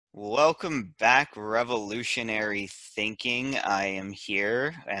Welcome back, Revolutionary Thinking. I am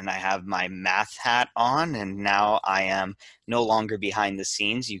here and I have my math hat on, and now I am no longer behind the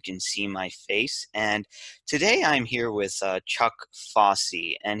scenes. You can see my face. And today I'm here with Chuck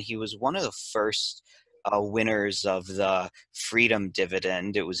Fassi, and he was one of the first winners of the Freedom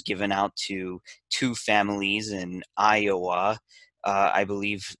Dividend. It was given out to two families in Iowa. I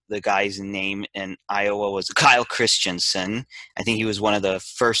believe the guy's name in Iowa was Kyle Christensen. I think he was one of the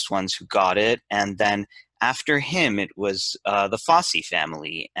first ones who got it. And then after him, it was the Fosse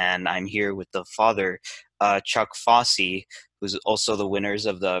family. And I'm here with the father, Chuck Fosse, who's also the winners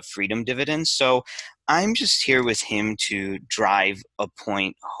of the Freedom Dividend. So I'm just here with him to drive a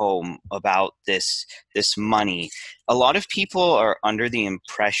point home about this money. A lot of people are under the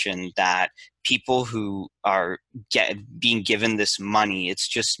impression that people who are being given this money, it's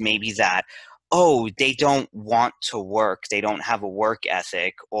just maybe that, oh, they don't want to work, they don't have a work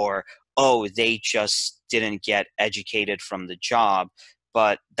ethic, or oh, they just didn't get educated from the job.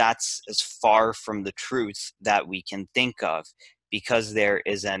 But that's as far from the truth that we can think of, because there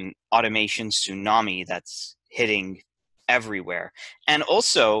is an automation tsunami that's hitting everywhere. And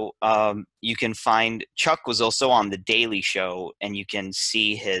also, you can find Chuck was also on The Daily Show, and you can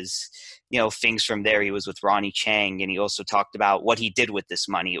see his, things from there. He was with Ronnie Chang, and he also talked about what he did with this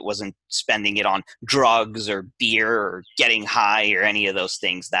money. It wasn't spending it on drugs or beer or getting high or any of those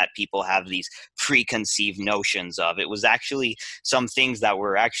things that people have these preconceived notions of. It was actually some things that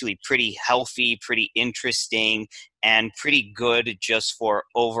were actually pretty healthy, pretty interesting, and pretty good just for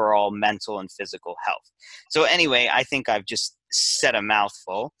overall mental and physical health. So anyway, I think I've just said a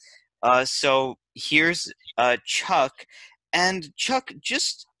mouthful. So here's Chuck. And Chuck,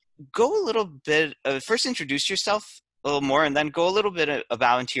 just go a little bit, first introduce yourself a little more, and then go a little bit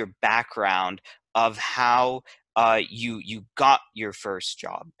about into your background of how you got your first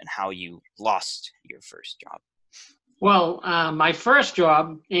job and how you lost your first job. Well, my first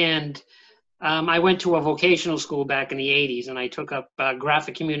job, and I went to a vocational school back in the 80s, and I took up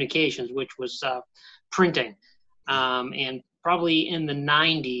graphic communications, which was printing. And probably in the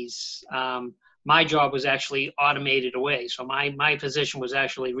 90s, my job was actually automated away. So my position was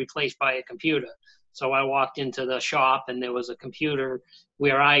actually replaced by a computer. So I walked into the shop, and there was a computer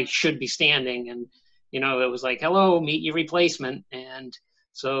where I should be standing. And, it was like, hello, meet your replacement. And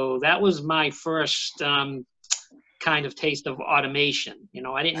so that was my first kind of taste of automation.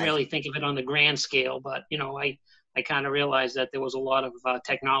 I didn't really think of it on the grand scale, but, I kind of realized that there was a lot of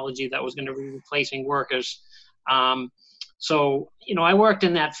technology that was going to be replacing workers. So, I worked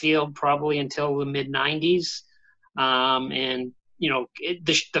in that field probably until the mid 90s. And,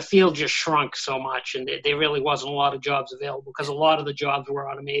 the field just shrunk so much, and there really wasn't a lot of jobs available because a lot of the jobs were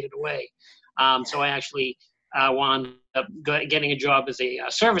automated away. So I actually wound up getting a job as a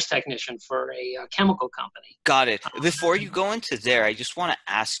service technician for a chemical company. Got it. Before you go into there, I just want to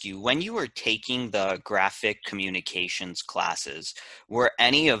ask you, when you were taking the graphic communications classes, were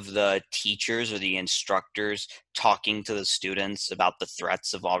any of the teachers or the instructors talking to the students about the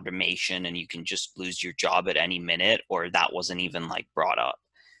threats of automation and you can just lose your job at any minute, or that wasn't even like brought up?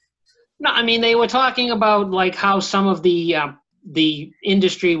 No, I mean, they were talking about like how some of the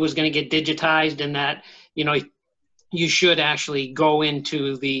industry was going to get digitized, and that, you should actually go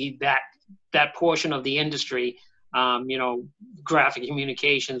into that portion of the industry, graphic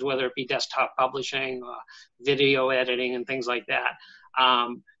communications, whether it be desktop publishing or video editing and things like that.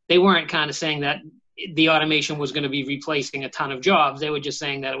 They weren't kind of saying that the automation was going to be replacing a ton of jobs. They were just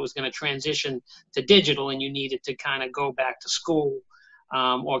saying that it was going to transition to digital, and you needed to kind of go back to school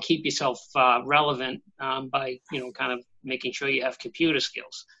or keep yourself relevant by, kind of making sure you have computer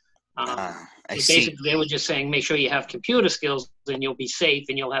skills. I see. Basically, they were just saying, make sure you have computer skills, then you'll be safe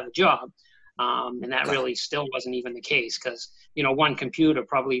and you'll have a job. And that really still wasn't even the case, because, one computer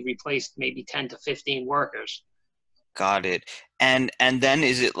probably replaced maybe 10 to 15 workers. Got it. And then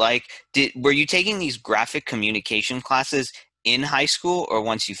is it like, were you taking these graphic communication classes in high school or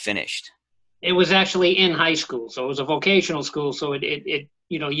once you finished? It was actually in high school, so it was a vocational school. So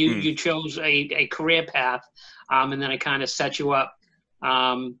you chose a career path, and then it kind of set you up,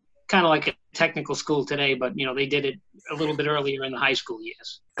 kind of like a technical school today, but they did it a little bit earlier in the high school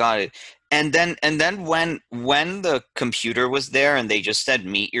years. Got it. And then when the computer was there and they just said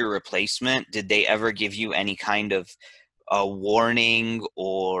meet your replacement, did they ever give you any kind of a warning,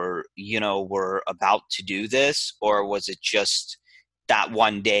 or we're about to do this, or was it just that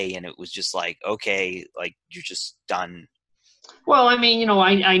one day and it was just like, okay, like you're just done? Well, I mean,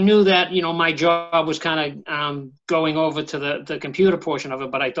 I knew that, my job was kind of going over to the computer portion of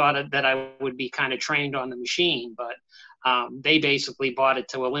it, but I thought that I would be kind of trained on the machine. But they basically bought it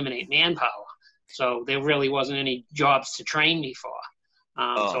to eliminate manpower. So there really wasn't any jobs to train me for.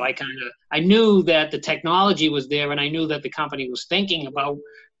 So Oh, I knew that the technology was there, and I knew that the company was thinking about,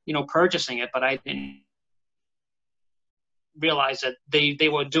 purchasing it, but I didn't realize that they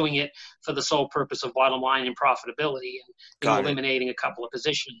were doing it for the sole purpose of bottom line and profitability, and got it. eliminating a couple of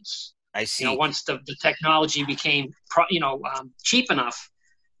positions. I see. Once the technology became cheap enough,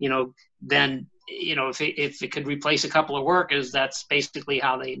 then if it could replace a couple of workers, that's basically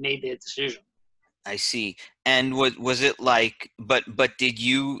how they made their decision. I see. And was it like, but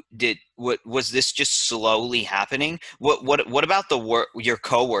what was this just slowly happening? What about your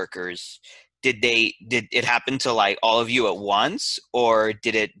coworkers? Did it happen to like all of you at once, or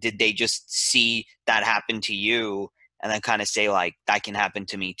did they just see that happen to you and then kind of say like that can happen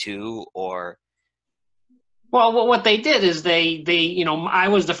to me too, or Well, what they did is I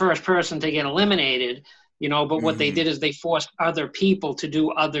was the first person to get eliminated, but what they hmm did is they forced other people to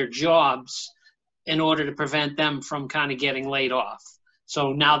do other jobs in order to prevent them from kind of getting laid off.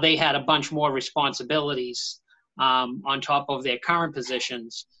 So now they had a bunch more responsibilities on top of their current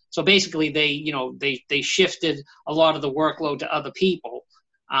positions. So basically, they shifted a lot of the workload to other people.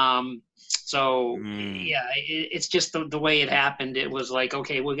 So mm, yeah, it's just the way it happened. It was like,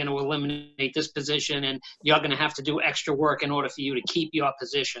 okay, we're going to eliminate this position, and you're going to have to do extra work in order for you to keep your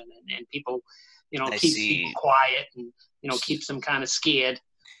position. And people, I keeps people see. quiet, and keeps them kind of scared.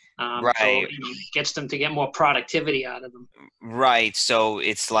 So Right. gets them to get more productivity out of them. Right. So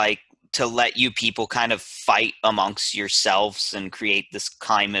it's like to let you people kind of fight amongst yourselves and create this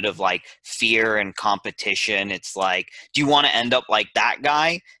climate of like fear and competition. It's like, do you want to end up like that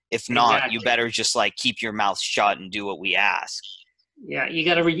guy? If not, you Exactly. better just like keep your mouth shut and do what we ask. Yeah, you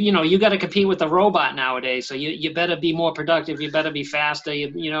got to, you got to compete with the robot nowadays. So you better be more productive. You better be faster.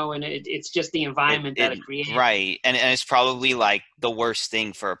 And it's just the It environment that it it creates. right. And it's probably like the worst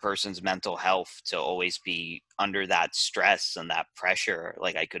thing for a person's mental health to always be under that stress and that pressure,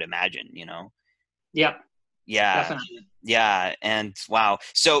 like I could imagine, you know? Yep, Yeah. definitely. Yeah, and wow.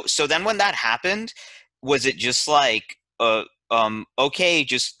 So then when that happened, was it just like okay,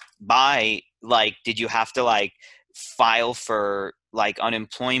 just bye? Like did you have to like file for like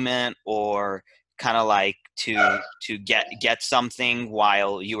unemployment or kind of like to get something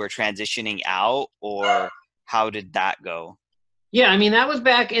while you were transitioning out, or how did that go? Yeah, I mean, that was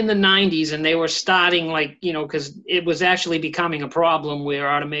back in the 90s, and they were starting, like, because it was actually becoming a problem where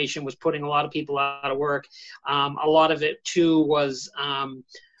automation was putting a lot of people out of work. A lot of it, too, was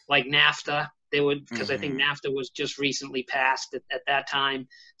like NAFTA. Because I think Mhm. NAFTA was just recently passed at that time.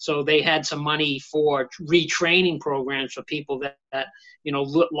 So they had some money for retraining programs for people that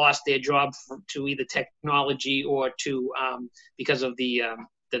lost their job to either technology or to because of the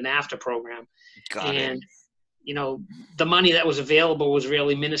NAFTA program. Got it. And the money that was available was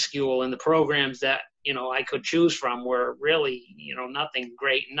really minuscule, and the programs that I could choose from were really nothing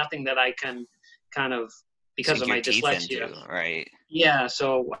great, nothing that I can kind of, because Sink of your my teeth dyslexia. into, right? Yeah,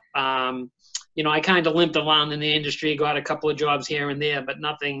 so I kind of limped around in the industry, got a couple of jobs here and there, but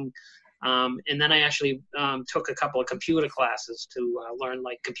nothing. And then I actually took a couple of computer classes to learn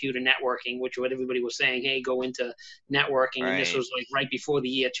like computer networking, which what everybody was saying, hey, go into networking. And this Right. was like right before the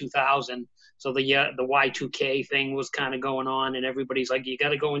year 2000. So the Y2K thing was kind of going on, and everybody's like, you got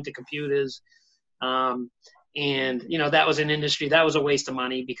to go into computers. Um, and that was an industry that was a waste of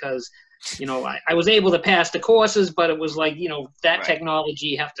money because I was able to pass the courses, but it was like that Right. technology,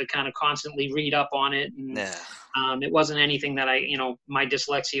 you have to kind of constantly read up on it, and Ugh, it wasn't anything that my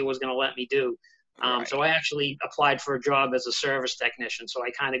dyslexia was going to let me do. So right. I actually applied for a job as a service technician. So I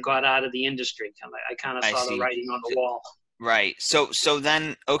kind of got out of the industry. I kind of I saw the see. writing on the wall. Right. So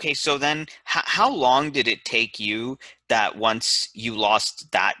then, okay, so then how long did it take you that once you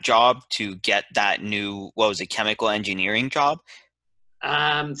lost that job to get that new, what was it, chemical engineering job?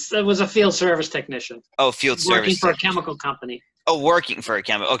 So it was a field service technician Oh, field working service for a technician. chemical company. Oh, working for a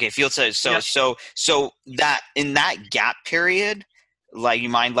chemical. Okay, field service. So Yep. so so that in that gap period, like you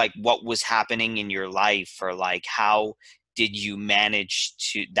mind like what was happening in your life, or like how did you manage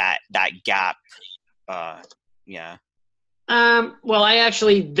to that gap? Uh, yeah. Well,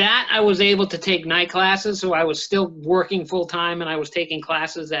 I was able to take night classes, so I was still working full time, and I was taking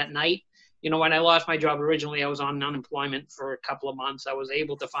classes at night. When I lost my job originally, I was on unemployment for a couple of months. I was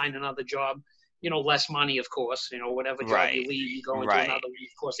able to find another job, less money, of course. Whatever job you Right. leave, you go into Right. another one.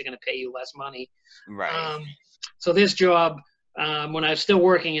 Of course, they're going to pay you less money. Right. Um, so this job, when I was still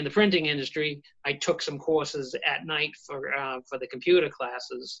working in the printing industry, I took some courses at night for the computer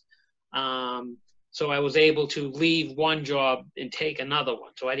classes. Um, so I was able to leave one job and take another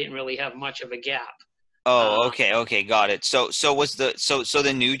one. So I didn't really have much of a gap. Oh, Uh, okay, okay, got it. So was so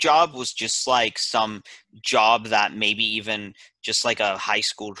the new job was just like some job that maybe even just like a high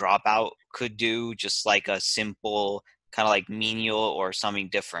school dropout could do, just like a simple kind of like menial or something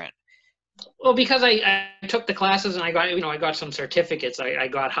different. well, because I took the classes and I got, I got some certificates, I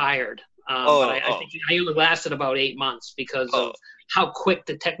got hired. But Oh, I think I only lasted about 8 months because oh, of how quick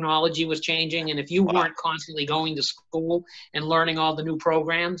the technology was changing. And if you wow. weren't constantly going to school and learning all the new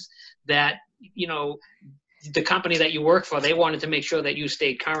programs, that, you know, the company that you work for, they wanted to make sure that you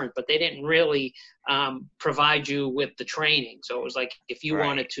stayed current, but they didn't really provide you with the training. So it was like if you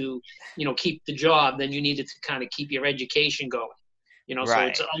wanted Right, to, keep the job, then you needed to kind of keep your education going. So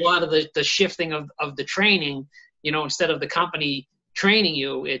it's right. a lot of the shifting of the training. Instead of the company training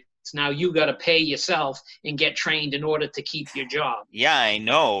you, it's now you got to pay yourself and get trained in order to keep your job. Yeah, I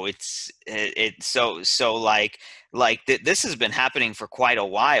know. So like this has been happening for quite a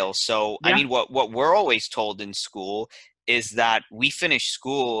while. So I Yeah, mean, what we're always told in school is that we finish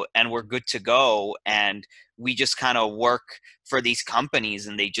school and we're good to go, and we just kind of work for these companies,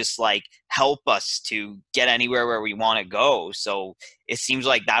 and they just like help us to get anywhere where we want to go. So it seems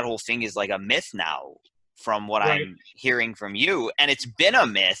like that whole thing is like a myth now, from what right. I'm hearing from you, and it's been a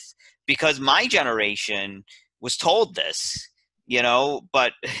myth because my generation was told this,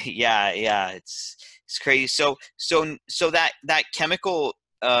 but yeah, it's crazy. So that chemical,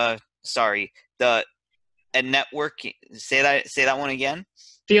 sorry, the a network, say that one again.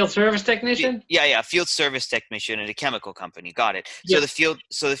 Field service technician. Yeah, field service technician at a chemical company, got it. So Yep.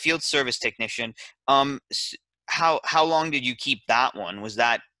 the field service technician, um how long did you keep that one? Was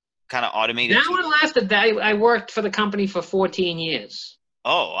that kind of automated That too? one lasted. I worked for the company for 14 years.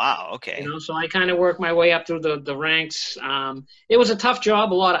 Oh, wow, okay. So I kind of worked my way up through the ranks. It was a tough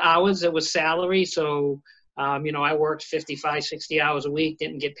job, a lot of hours. It was salary, so I worked 55, 60 hours a week,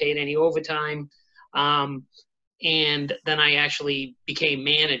 didn't get paid any overtime, um, and then I actually became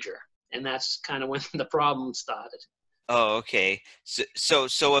manager, and that's kind of when the problem started. Oh, okay.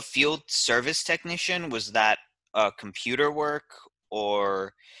 So a field service technician, was that computer work,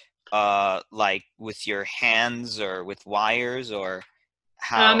 or like with your hands or with wires, or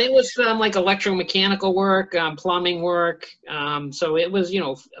how? It was like electromechanical work, plumbing work. So it was,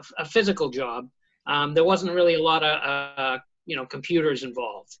 a physical job. There wasn't really a lot of, computers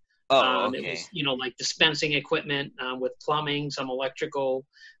involved. Oh, It okay. was, like dispensing equipment with plumbing, some electrical,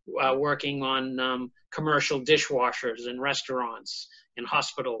 working on commercial dishwashers in restaurants, in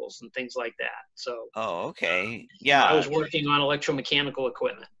hospitals, and things like that. So, Oh, okay. I Yeah, was working on electromechanical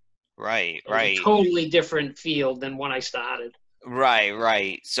equipment. right, It was a right. totally different field than when I started.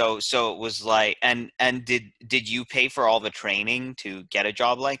 Right. So it was like, and did you pay for all the training to get a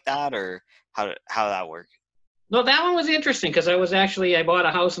job like that, or how that work? No, that one was interesting because I bought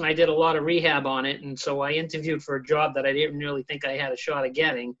a house and I did a lot of rehab on it, and so I interviewed for a job that I didn't really think I had a shot of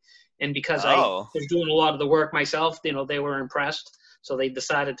getting, and because I Oh, was doing a lot of the work myself, they were impressed, so they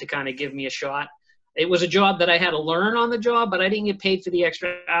decided to kind of give me a shot. It was a job that I had to learn on the job, but I didn't get paid for the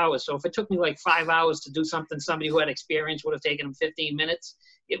extra hours. So if it took me like 5 hours to do something somebody who had experience would have taken them 15 minutes,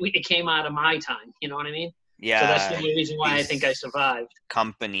 it came out of my time. You know what I mean? So that's the yeah. only reason why I think I These survived.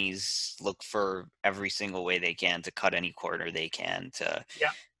 companies look for every single way they can to cut any corner they can to,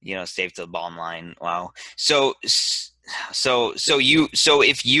 Yeah. save to the bottom line. Wow. So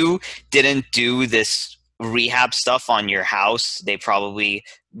if you didn't do this rehab stuff on your house, they probably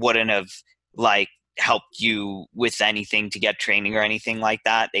wouldn't have like helped you with anything to get training or anything like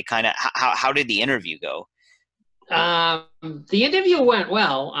that. They kind of, how did the interview go? The interview went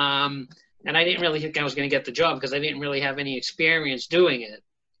well, and I didn't really think I was going to get the job because I didn't really have any experience doing it.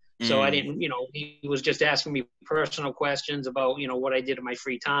 So I Mm, didn't, he was just asking me personal questions about, what I did in my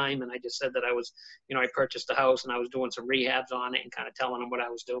free time. And I just said that I was, I purchased a house and I was doing some rehabs on it and kind of telling them what I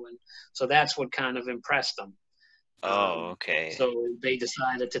was doing. So that's what kind of impressed them. oh, okay. So they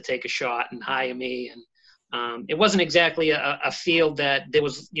decided to take a shot and hire me. And it wasn't exactly a field that there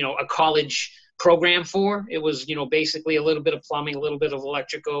was, a college program for. It was, basically a little bit of plumbing, a little bit of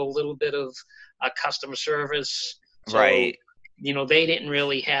electrical, a little bit of customer service. So, Right. they didn't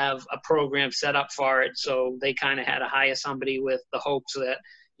really have a program set up for it. So they kind of had to hire somebody with the hopes that,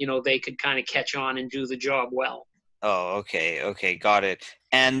 they could kind of catch on and do the job well. Oh, okay. Okay, got it.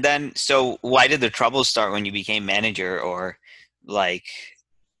 And then, so why did the trouble start when you became manager, or like,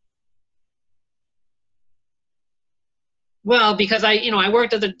 Well, because I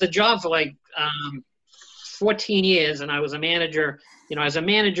worked at the job for like 14 years, and I was a manager, as a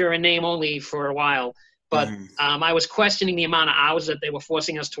manager in name only for a while. But hmm I was questioning the amount of hours that they were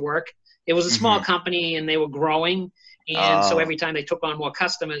forcing us to work. It was a small hmm company, and they were growing, and so Oh, every time they took on more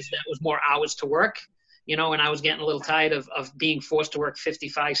customers, that was more hours to work. and I was getting a little tired of being forced to work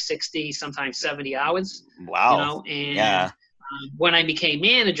 55, 60, sometimes 70 hours, Wow. and Yeah. when I became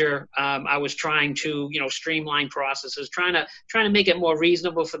manager, I was trying to, streamline processes, trying to make it more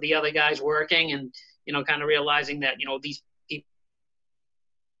reasonable for the other guys working, and kind of realizing that these people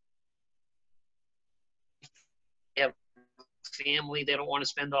have family, they don't want to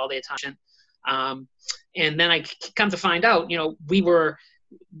spend all their time. And then I come to find out, we were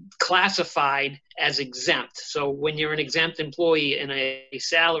classified as exempt. So when you're an exempt employee in a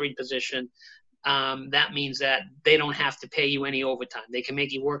salaried position, that means that they don't have to pay you any overtime. They can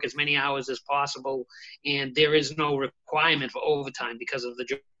make you work as many hours as possible, and there is no requirement for overtime because of the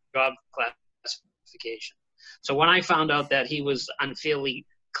job classification. So when I found out that he was unfairly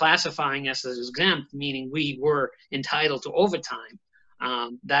classifying us as exempt, meaning we were entitled to overtime,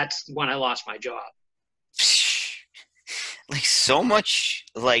 that's when I lost my job. Like so much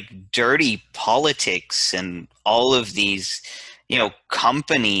like dirty politics and all of these,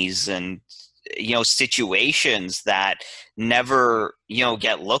 companies and situations that never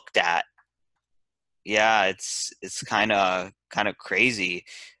get looked at. Yeah, it's kind of crazy.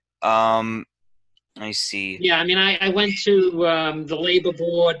 I see. Yeah, I mean, I went to the labor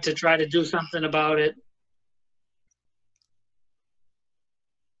board to try to do something about it.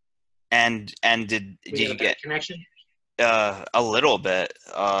 And We did had a you bad get connection. a little bit?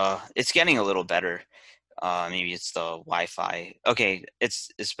 It's getting a little better. Maybe it's the Wi-Fi. Okay,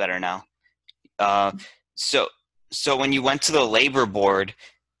 it's better now. Uh, so so when you went to the labor board,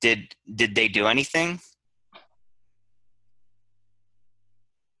 did they do anything?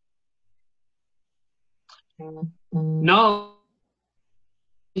 No,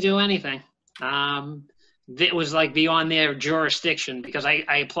 do anything. It was like beyond their jurisdiction because I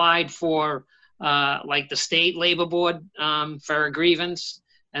applied for like the state labor board for a grievance,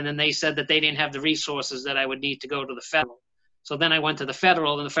 and then they said that they didn't have the resources that I would need to go to the federal. So then I went to the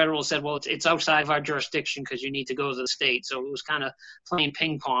federal, and the federal said, well, it's outside of our jurisdiction because you need to go to the state. So it was kind of playing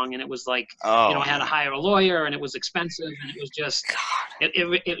ping pong, and it was like, Oh I had to my hire a lawyer, and it was expensive, and it was just, God.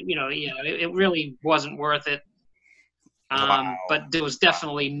 it really wasn't worth it. Wow. But there was Wow.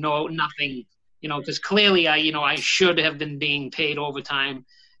 definitely nothing, because clearly I should have been being paid overtime.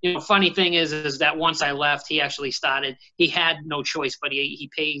 Funny thing is that once I left, he had no choice, but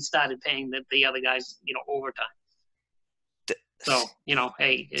he started paying the other guys, overtime. So,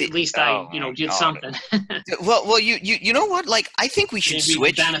 hey, at least I, Oh my did God. something. Well, you know what? Like, I think we should And reap the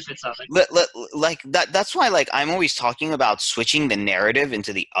switch. benefits of it. Like that's why like I'm always talking about switching the narrative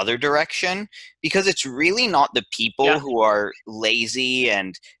into the other direction, because it's really not the people Yeah. who are lazy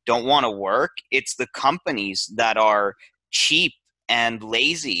and don't want to work. It's the companies that are cheap and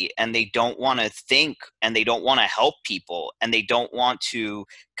lazy, and they don't want to think, and they don't want to help people, and they don't want to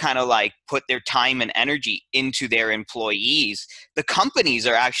kind of like put their time and energy into their employees. The companies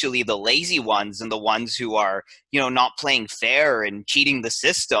are actually the lazy ones, and the ones who are not playing fair and cheating the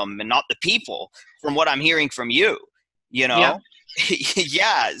system, and not the people, from what I'm hearing from you, you Yeah. know?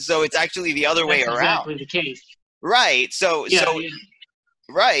 Yeah, so it's actually the other way That's around. exactly the case. Right. Yeah. Yeah.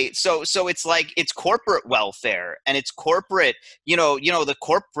 Right. So it's like it's corporate welfare, and it's corporate, the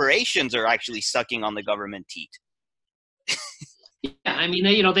corporations are actually sucking on the government teat. Yeah, I mean,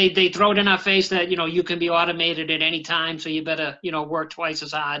 they throw it in our face that you can be automated at any time, so you better work twice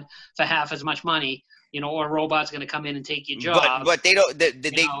as hard for half as much money, or a robot's going to come in and take your job. But they don't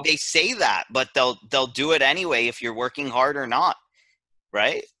You know, they say that, but they'll do it anyway if you're working hard or not,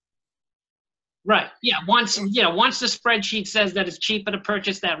 right? right? Yeah, once the spreadsheet says that it's cheaper to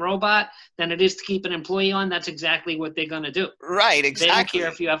purchase that robot than it is to keep an employee on, that's exactly what they're going to do. Right, They don't care exactly.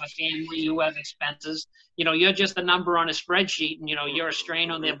 if you have a family, you have expenses. You're just a number on a spreadsheet, and you're a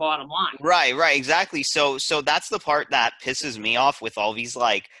strain on their bottom line. Right, exactly. So that's the part that pisses me off with all these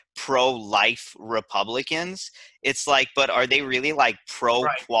like pro-life Republicans. It's like, but are they really like Right.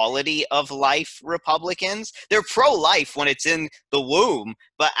 pro-quality of life Republicans? They're pro-life when it's in the womb,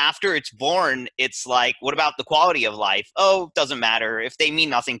 but after it's born, it's like, what about the quality of life? Oh, doesn't matter. If they mean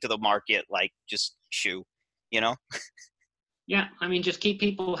nothing to the market, like just shoo, you know? Yeah, I mean, just keep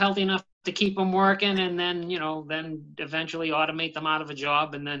people healthy enough to keep them working, and then eventually automate them out of a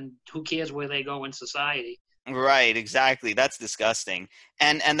job, and then who cares where they go in society? Right, exactly. That's disgusting.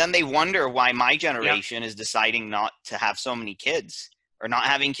 And then they wonder why my Yeah, generation is deciding not to have so many kids, or not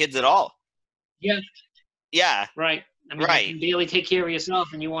having kids at all. yeah, Yeah, right. I mean, you right. can barely take care of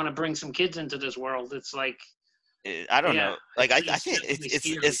yourself, and you want to bring some kids into this world. It's like, I don't yeah, know. Like I it's think definitely it's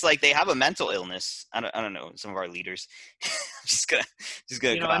scary. it's like they have a mental illness. I don't know, some of our leaders. I'm just gonna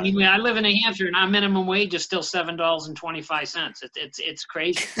I cry. mean, I live in New Hampshire, and our minimum wage is still $7.25. It's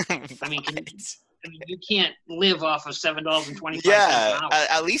crazy. I mean, What? I mean, you can't live off of $7.25 an Yeah, hour.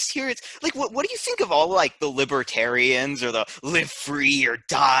 at least here it's like, what do you think of all like the libertarians or the live free or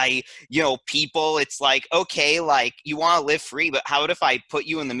die, people? It's like, okay, like you want to live free, but how if I put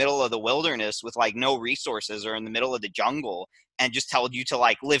you in the middle of the wilderness with like no resources or in the middle of the jungle and just told you to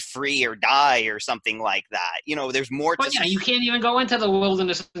like live free or die or something like that? There's more to But yeah, you can't even go into the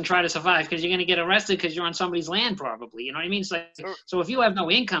wilderness and try to survive because you're going to get arrested because you're on somebody's land, probably. You know what I mean? It's like, so if you have no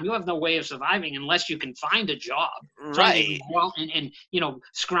income, you have no way of surviving unless you can find a job, find and right. go out and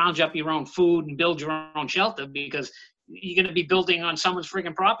scrounge up your own food and build your own shelter because you're going to be building on someone's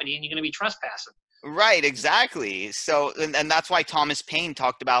freaking property and you're going to be trespassing. Right, exactly. So, and that's why Thomas Paine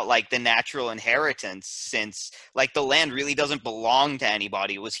talked about like the natural inheritance, since like the land really doesn't belong to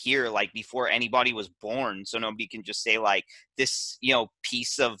anybody. It was here like before anybody was born. So nobody can just say like this,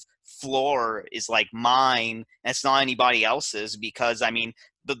 piece of floor is like mine and it's not anybody else's, because I mean,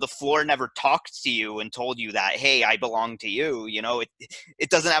 the floor never talked to you and told you that, hey, I belong to you. It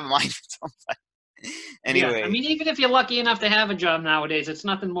doesn't have a mind of its own. Yeah, I Anyway, mean, even if you're lucky enough to have a job nowadays, it's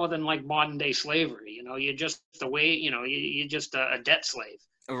nothing more than like modern day slavery. You're just the way, you're just a debt slave.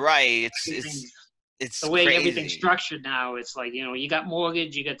 right. Everything, It's the way everything's crazy. structured now, it's like, you got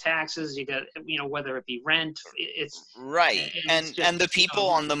mortgage, you got taxes, you got, whether it be rent, Right. it's And the just, people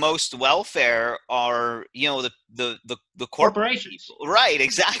on the most welfare are, the corporate corporations. people. Right,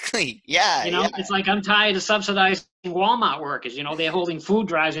 exactly. Yeah, yeah. It's like I'm tired of subsidizing Walmart workers. They're holding food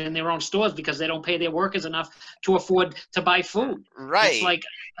drives in their own stores because they don't pay their workers enough to afford to buy food. It's Right. like,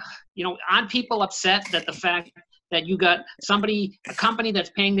 aren't people upset that the fact that you got a company that's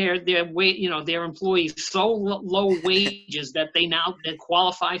paying their employees so low wages that they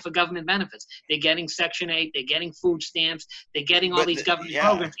qualify for government benefits. They're getting Section 8, they're getting food stamps, they're getting all these government Yeah.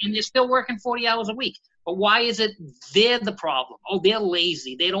 programs, and they're still working 40 hours a week. But why is it they're the problem? Oh, they're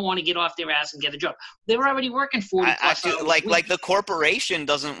lazy. They don't want to get off their ass and get a job. They're already working 40 plus Actually, hours a week. like the corporation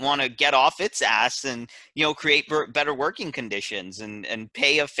doesn't want to get off its ass and create better working conditions and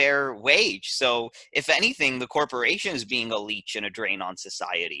pay a fair wage. So if anything, the corporation is being a leech and a drain on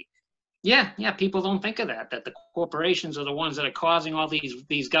society. Yeah, yeah. People don't think of that the corporations are the ones that are causing all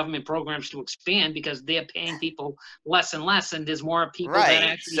these government programs to expand because they're paying people less and less, and there's more people that Right.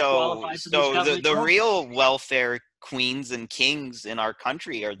 actually So qualify for these so the government the programs. real welfare queens and kings in our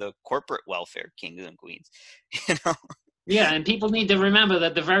country are the corporate welfare kings and queens. You know? Yeah, and people need to remember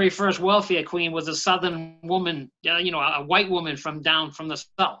that the very first welfare queen was a Southern woman, a white woman from down from the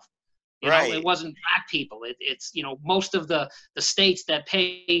South. It Right. wasn't black people. It's most of the states that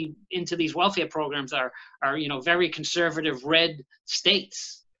pay into these welfare programs are very conservative red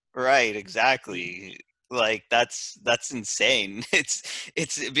states. Right, exactly. Like that's insane.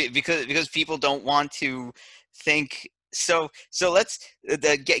 Because people don't want to think. So let's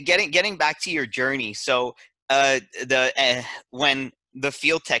getting back to your journey. So the when the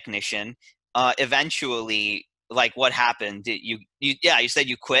field technician eventually, like, what happened? Did you yeah, you said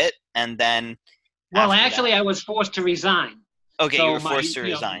you quit, and then Well, after that, actually, I was forced to resign. okay, you So were forced to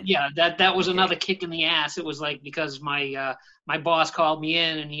resign. yeah, that was Okay. another kick in the ass. It was like because my boss called me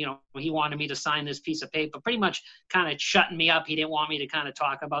in and he wanted me to sign this piece of paper, pretty much kind of shutting me up. He didn't want me to kind of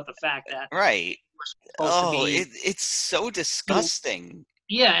talk about the fact that Right. we're supposed to Oh, be. it's so So disgusting.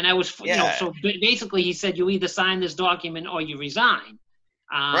 yeah, and I was Yeah. so basically he said you either sign this document or you resign.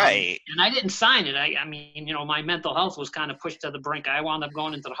 Right. And I didn't sign it. I mean, my mental health was kind of pushed to the brink. I wound up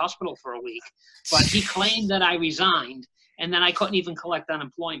going into the hospital for a week, but he claimed that I resigned, and then I couldn't even collect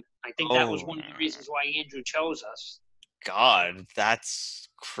unemployment. I think that was Oh one of the reasons why Andrew chose us. God, that's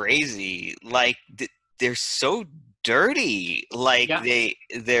crazy. Like they're so dirty. Like Yeah,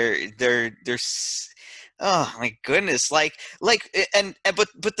 oh my goodness. But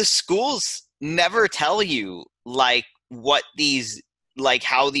the schools never tell you like what these, like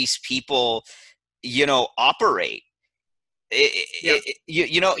how these people operate. yeah.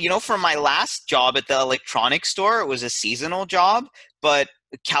 From my last job at the electronics store, it was a seasonal job, but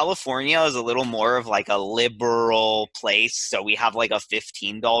California is a little more of like a liberal place. So we have like a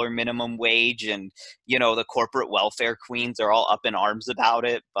 $15 minimum wage, and the corporate welfare queens are all up in arms about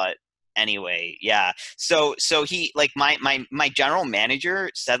it. But anyway, yeah. So he, like, my general manager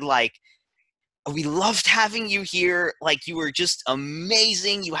said, like, we loved having you here. Like, you were just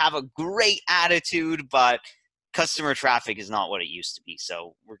amazing. You have a great attitude, but customer traffic is not what it used to be.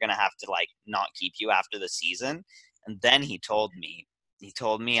 So we're going to have to, like, not keep you after the season. And then he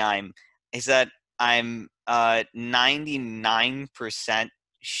said, I'm 99%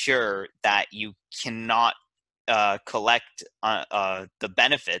 sure that you cannot collect the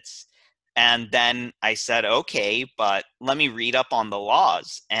benefits And then I said, okay, but let me read up on the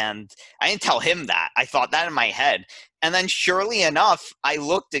laws. And I didn't tell him that. I thought that in my head. And then, surely enough, I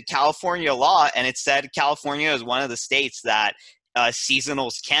looked at California law, and it said California is one of the states that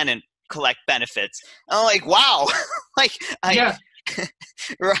seasonals can collect benefits. And I'm like, wow, like I Yeah,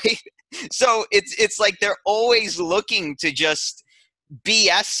 right. So it's like they're always looking to just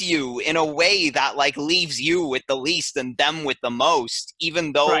BS you in a way that like leaves you with the least and them with the most,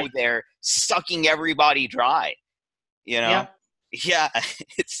 even though right. they're sucking everybody dry, you know? Yeah, Yeah,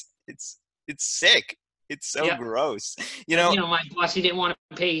 it's it's sick. It's so yeah. gross. You And know, my boss, he didn't want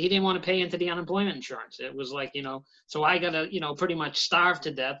to pay. He didn't want to pay into the unemployment insurance. It was like, so I gotta, pretty much starve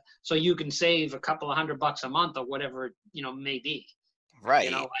to death so you can save a couple of $100 a month or whatever, may be.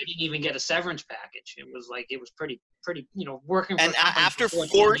 right. I didn't even get a severance package. It was pretty, working for And a company for after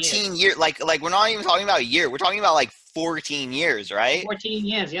 14 years. 14 years, like we're not even talking about a year. We're talking about like 14 years, right? 14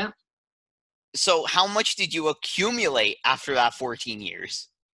 years, yeah. So how much did you accumulate after that 14 years?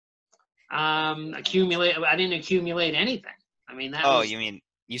 I didn't accumulate anything. I mean, that Oh, was. you mean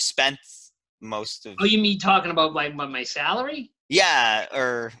you spent most of, Oh, you mean talking about like my salary? yeah,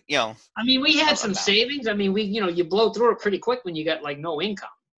 or I mean, we had some amount. savings. I mean, you blow through it pretty quick when you got like no income.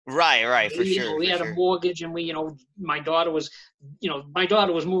 Right, right, for sure, We for had a sure. mortgage, and my daughter was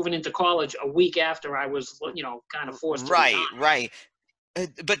moving into college a week after I was, kind of forced to resign. Right,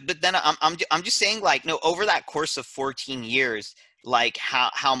 right. But then I'm just saying, like, no, over that course of 14 years, like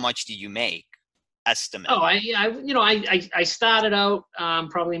how much do you make? Estimate. Oh, I started out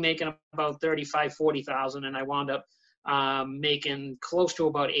probably making about 35-40,000, and I wound up making close to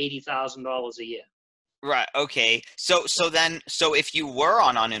about $80,000 a year. Right. Okay. So if you were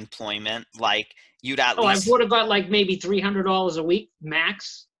on unemployment, like you'd at Oh, I least. would have got like maybe $300 a week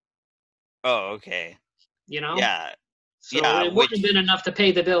max, Oh, okay. you know. Yeah. So Yeah. it wouldn't have Which. been enough to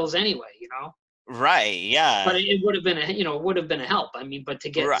pay the bills anyway. Right. But Yeah. it would have been it would have been a help. I mean, but to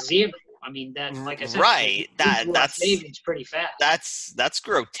get Right. zero, I mean, that, like I said, we Right. blew That through our that's savings pretty fast. that's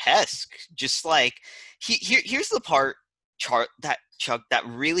grotesque. Just like here's the part chart that Chuck that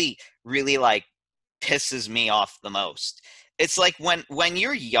really like pisses me off the most. It's like when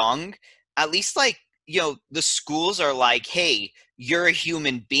you're young, at least like the schools are like, hey, you're a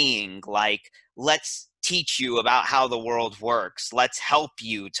human being. Like, let's teach you about how the world works. Let's help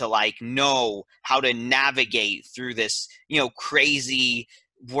you to like know how to navigate through this crazy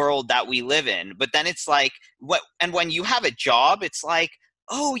world that we live in. But then it's like when you have a job, it's like,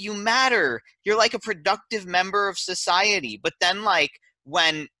 oh, you matter. You're like a productive member of society. But then like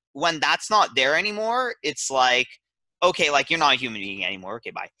when that's not there anymore, it's like, okay, like you're not a human being anymore.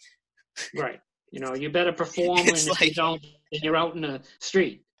 Okay, bye. Right. You better perform, It's and if you like don't, then you're out in the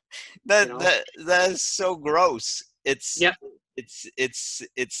street. You that know. that that is so gross. Yep.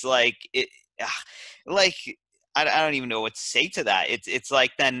 It's like it, ah, like I don't even know what to say to that. It's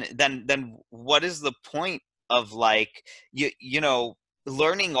like then what is the point of like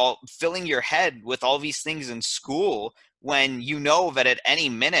learning all filling your head with all these things in school when you know that at any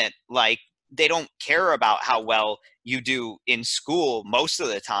minute like they don't care about how well you do in school most of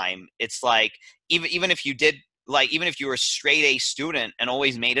the time. It's like even if you did like even if you were a straight A student and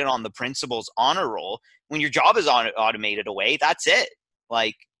always made it on the principal's honor roll, when your job is automated away, that's it.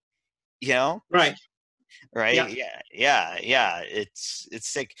 Like, you know, Right. right? Yeah. Yeah. It's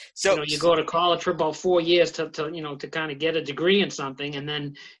sick. So You go to college for about 4 years to kind of get a degree in something, and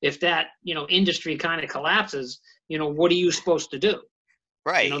then if that industry kind of collapses, what are you supposed to do?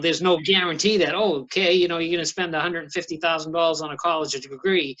 right, There's no guarantee that, oh, okay, you're going to spend $150,000 on a college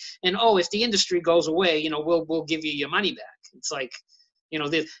degree, and oh, if the industry goes away, we'll give you your money back. It's like,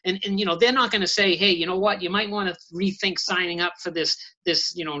 they're not going to say, hey, you know what, you might want to rethink signing up for this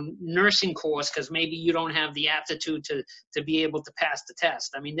nursing course because maybe you don't have the aptitude to be able to pass the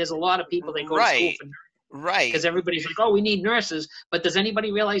test. I mean, there's a lot of people that go to school right, for nursing right, because everybody's like, oh, we need nurses, but does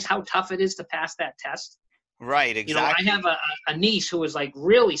anybody realize how tough it is to pass that test? right, I have exactly. a niece who was like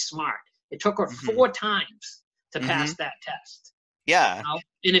really smart. It took her Hmm. 4 times to Hmm. pass that test. Yeah.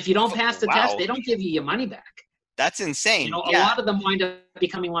 And if you don't pass the test, Wow, they don't give you your money back. that's insane. A Yeah. lot of them wind up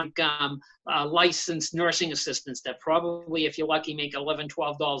becoming like licensed nursing assistants that probably, if you're lucky, make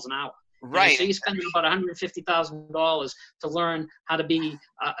 $11-12 an hour. Right. So you're spending about $150,000 to learn how to be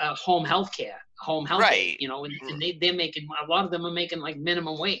a home health aide. Right. And they're making, a lot of them are making like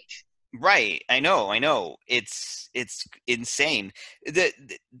minimum wage. Right. I know. It's insane.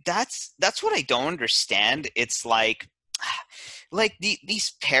 That's what I don't understand. It's like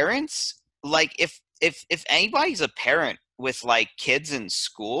these parents, like if anybody's a parent with like kids in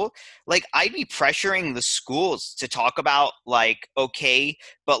school, like I'd be pressuring the schools to talk about like, okay,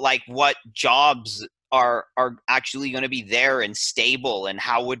 but like what jobs are actually going to be there and stable, and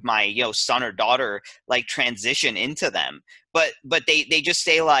how would my, son or daughter like transition into them. But they just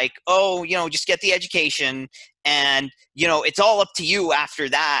say like, oh, just get the education, and it's all up to you after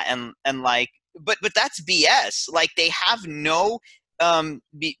that. And like, but that's BS. Like they have no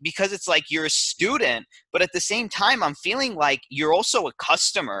because it's like you're a student, but at the same time I'm feeling like you're also a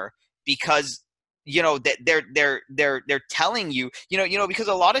customer, because that they're telling you, because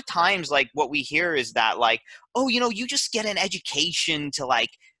a lot of times like what we hear is that like, oh, you just get an education to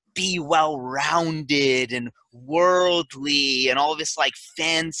like be well rounded and worldly and all this like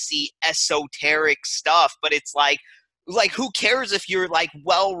fancy esoteric stuff. But it's like who cares if you're like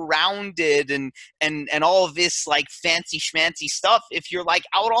well rounded and all of this like fancy schmancy stuff if you're like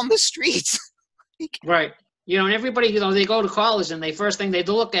out on the streets. Right. And everybody, they go to college and first thing they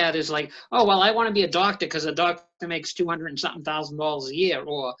look at is like, oh, well, I want to be a doctor because a doctor makes 200 and something $1,000 a year.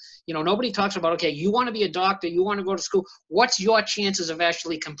 Or, nobody talks about, okay, you want to be a doctor, you want to go to school. What's your chances of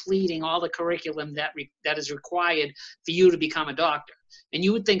actually completing all the curriculum that is required for you to become a doctor? And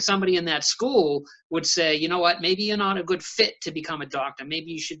you would think somebody in that school would say, you know what, maybe you're not a good fit to become a doctor.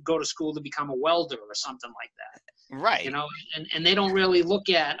 Maybe you should go to school to become a welder or something like that. Right. And they don't really look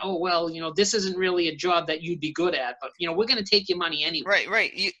at, oh, well, this isn't really a job that you'd be good at, but, we're going to take your money anyway.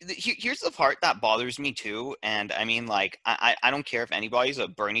 Right. Here's the part that bothers me too. And I mean, like, I don't care if anybody's a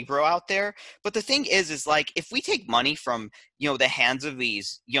Bernie bro out there, but the thing is like, if we take money from, the hands of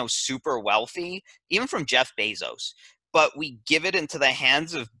these, super wealthy, even from Jeff Bezos, but we give it into the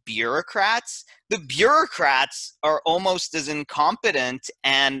hands of bureaucrats, the bureaucrats are almost as incompetent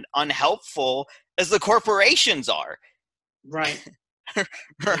and unhelpful as the corporations are. Right.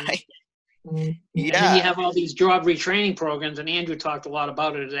 Right. Yeah. And then you have all these job retraining programs, and Andrew talked a lot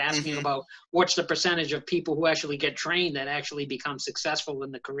about it, asking about what's the percentage of people who actually get trained that actually become successful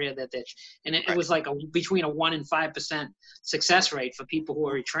in the career that they're, and it was like between a 1% and 5% success rate for people who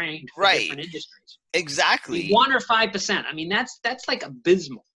are retrained for different industries. Exactly. 1 or 5%. I mean, that's like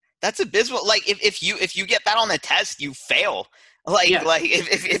abysmal. That's abysmal. Like if you get that on the test, you fail. Like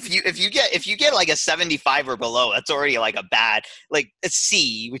if you get like a 75 or below, that's already like a bad, like a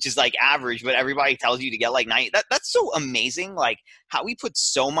C, which is like average, but everybody tells you to get like 90. That's so amazing, like how we put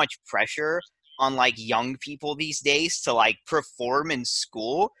so much pressure on like young people these days to like perform in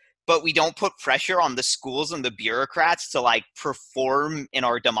school, but we don't put pressure on the schools and the bureaucrats to like perform in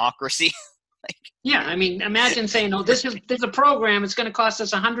our democracy. Yeah, I mean, imagine saying, "Oh, there's a program. It's going to cost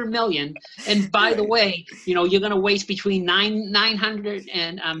us $100 million, and by the way, you're going to waste between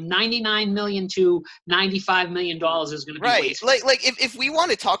 $99 million to $95 million is going to be wasted." Like if we want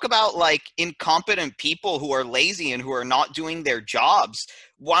to talk about like incompetent people who are lazy and who are not doing their jobs,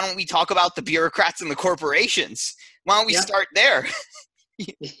 why don't we talk about the bureaucrats and the corporations? Why don't we start there?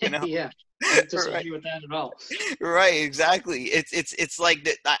 Yeah. I don't disagree with that at all. Right, exactly. It's like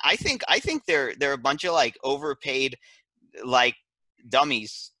that. I think they're a bunch of like overpaid like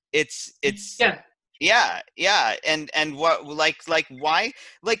dummies. It's yeah. And what like why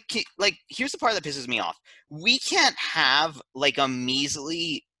like here's the part that pisses me off. We can't have like a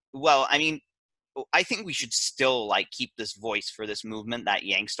measly. Well, I mean, I think we should still like keep this voice for this movement that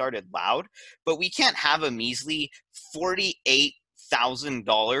Yang started loud, but we can't have a measly $48,000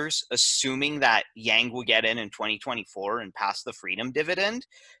 assuming that Yang will get in 2024 and pass the freedom dividend.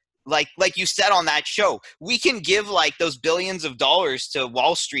 Like you said on that show, we can give like those billions of dollars to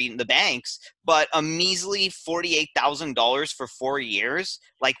Wall Street and the banks, but a measly $48,000 for 4 years,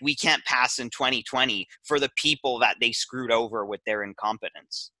 like we can't pass in 2020 for the people that they screwed over with their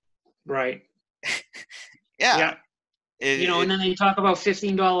incompetence. Right. Yeah. And then they talk about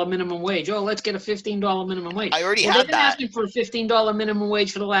 $15 minimum wage. Oh, let's get a $15 minimum wage. I already had that. They've been asking for a $15 minimum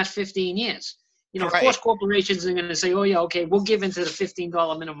wage for the last 15 years. Of course, corporations are going to say, oh, yeah, okay, we'll give into the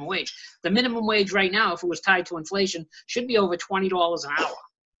 $15 minimum wage. The minimum wage right now, if it was tied to inflation, should be over $20 an hour.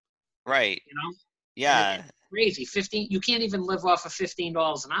 Right. Yeah. It's crazy. You can't even live off of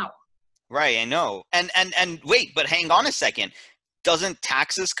 $15 an hour. Right, I know. And wait, but hang on a second. Doesn't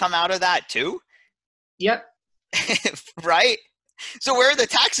taxes come out of that too? Yep. Right? So where are the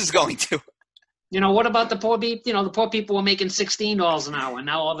taxes going to? What about the poor people? The poor people were making $16 an hour, and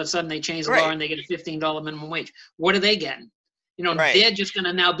now all of a sudden they change the law and they get a $15 minimum wage. What are they getting? They're just going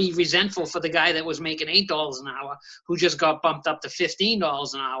to now be resentful for the guy that was making $8 an hour, who just got bumped up to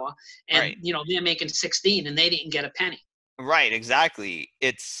 $15 an hour, and they're making $16 and they didn't get a penny. Right, exactly.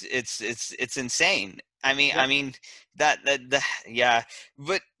 It's insane. Yep. that yeah,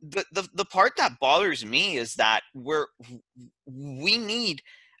 but the part that bothers me is that we need,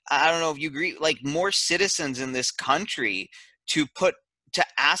 I don't know if you agree, like more citizens in this country to put to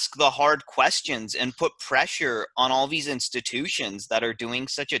ask the hard questions and put pressure on all these institutions that are doing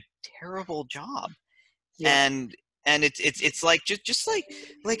such a terrible job. Yeah. And it's like just like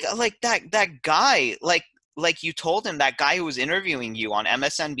that guy, like you told him, that guy who was interviewing you on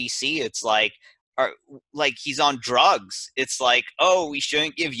MSNBC, it's like, are, like he's on drugs. It's like, oh, we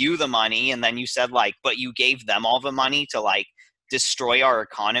shouldn't give you the money, and then you said like, but you gave them all the money to like destroy our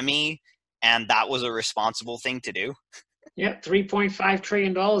economy, and that was a responsible thing to do. Yeah, $3.5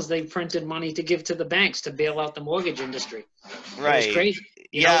 trillion they printed money to give to the banks to bail out the mortgage industry. It was Right. crazy,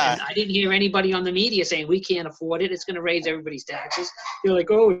 Yeah. and I didn't hear anybody on the media saying we can't afford it. It's going to raise everybody's taxes. They're like,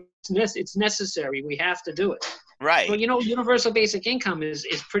 oh, it's necessary. We have to do it. Well, Right. universal basic income is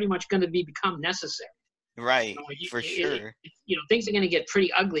pretty much going to become necessary. Right. For sure. Things are going to get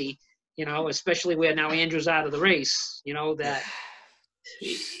pretty ugly. Especially where now Andrew's out of the race. That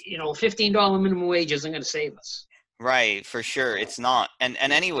 $15 minimum wage isn't going to save us. Right, for sure. It's not. And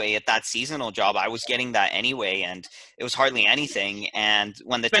anyway, at that seasonal job, I was getting that anyway, and it was hardly anything. And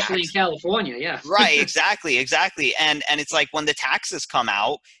when the Especially in tax, California, yeah. right, exactly. And it's like when the taxes come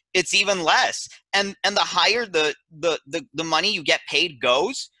out, it's even less. And the higher the money you get paid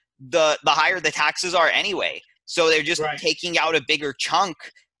goes, the higher the taxes are anyway. So they're just Right. taking out a bigger chunk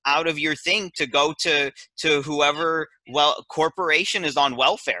out of your thing to go to whoever, well, corporation is on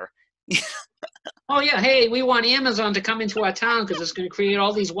welfare. Oh yeah, hey, we want Amazon to come into our town because it's going to create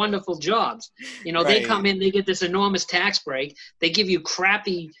all these wonderful jobs. They Right, come in, they get this enormous tax break. They give you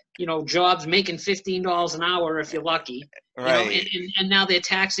crappy, jobs making $15 an hour if you're lucky. right, And now they're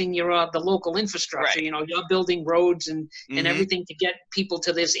taxing your the local infrastructure. right. You're building roads and Hmm. everything to get people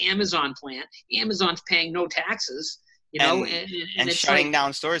to this Amazon plant. Amazon's paying no taxes. and And and it's like, shutting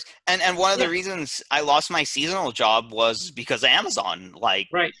down stores. And one of the yeah, reasons I lost my seasonal job was because of Amazon. Like,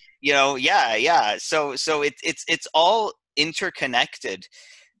 right. yeah. So it's all interconnected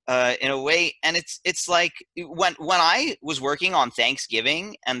in a way. And it's like when I was working on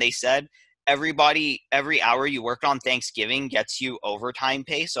Thanksgiving, and they said every hour you worked on Thanksgiving gets you overtime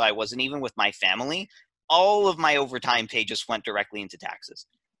pay. So I wasn't even with my family. All of my overtime pay just went directly into taxes.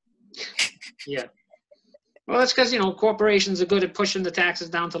 Yeah. Well, that's because corporations are good at pushing the taxes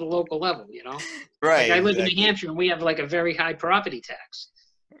down to the local level. Like Right, I live in New exactly. Hampshire, and we have like a very high property tax.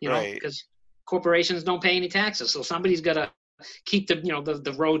 Right. Because corporations don't pay any taxes, so somebody's got to keep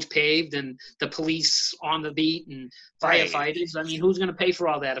the roads paved and the police on the beat and Right. firefighters. I mean, who's going to pay for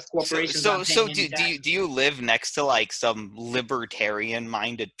all that if So corporations so aren't so paying do any do you taxes? do you live next to like some libertarian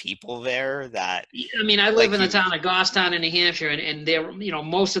minded people there that I mean, I live like in the you? town of Goffstown in New Hampshire, and they're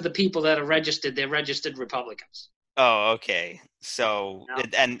most of the people that are registered, they're registered Republicans. Oh, okay. So You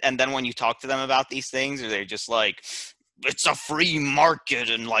know? and then when you talk to them about these things, are they just like, it's a free market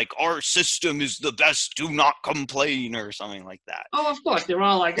and like our system is the best, do not complain, or something like that? Oh, of course. They're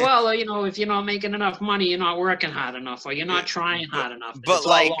all like, well, if you're not making enough money, you're not working hard enough, or you're not trying But hard enough, and but it's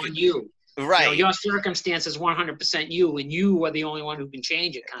all like, on you. right, Your circumstance is 100% you, and you are the only one who can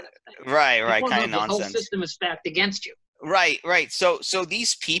change it, kind of thing. Like, right, well, kind no, of the whole nonsense. system is stacked against you. Right. So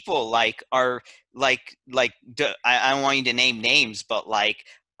these people like are I don't want you to name names, but like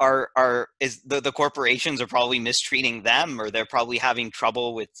are is the corporations are probably mistreating them, or they're probably having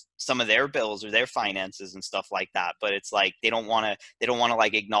trouble with some of their bills or their finances and stuff like that. But it's like they don't want to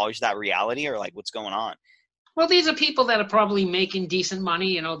like acknowledge that reality, or like what's going on. Well, these are people that are probably making decent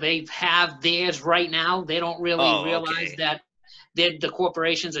money. They have theirs right now. They don't really Oh, realize okay. that the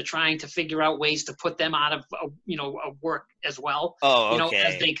corporations are trying to figure out ways to put them out of work as well. Oh, As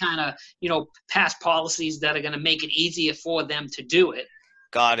okay. they kind of pass policies that are going to make it easier for them to do it.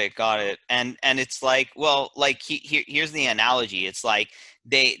 Got it. And it's like, well, like here's the analogy. It's like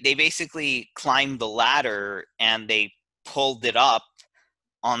they basically climbed the ladder and they pulled it up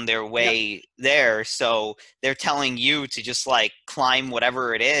on their Yeah, way there. So they're telling you to just like climb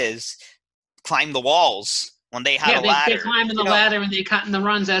whatever it is, climb the walls when they had yeah, a they're ladder. climbing the You know, ladder and they're cutting the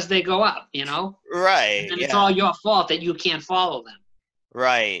runs as they go up. And right? then it's Yeah, all your fault that you can't follow them.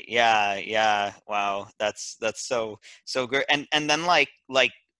 right. Yeah. Wow, that's so great. And then like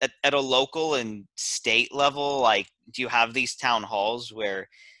at a local and state level, like, do you have these town halls where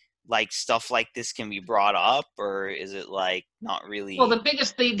like stuff like this can be brought up, or is it like not Well, really?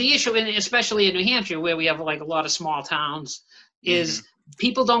 the issue, especially in New Hampshire, where we have like a lot of small towns, Hmm. is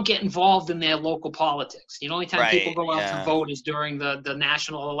people don't get involved in their local politics. The only time people Right. go out to Yeah. vote is during the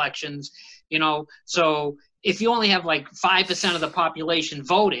national elections. So if you only have like 5% of the population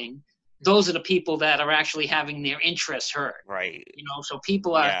voting, those are the people that are actually having their interests hurt. Right. So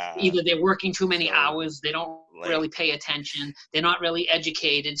people are Yeah. either they're working too many So hours, they don't like really pay attention, they're not really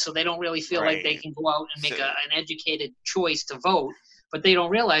educated, so they don't really feel like they right. can go out and make So an educated choice to vote. But they don't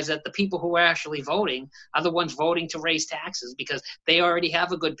realize that the people who are actually voting are the ones voting to raise taxes because they already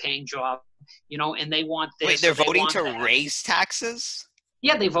have a good paying job, and they want wait, this they're or they voting want to that. raise taxes?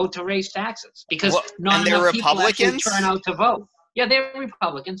 Yeah, they vote to raise taxes because What? not And they're enough people actually turn Republicans? out to vote. Yeah, they're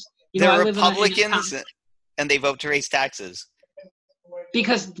Republicans. They're I live in a town Republicans and they vote to raise taxes.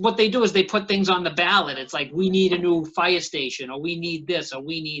 because what they do is they put things on the ballot. It's like we need a new fire station, or we need this, or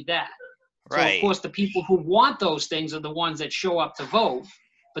we need that. So of Right. course, the people who want those things are the ones that show up to vote.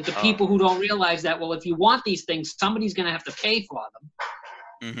 But the Oh. people who don't realize that, well, if you want these things, somebody's going to have to pay for them,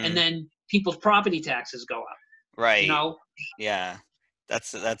 and Mhm. then people's property taxes go up. You Right. know, Yeah.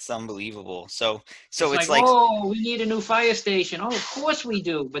 That's unbelievable. So it's it's like, like oh, we need a new fire station. Oh, of course we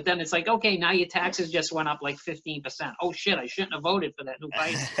do. But then it's like, okay, now your taxes just went up like 15%. Oh shit, I shouldn't have voted for that new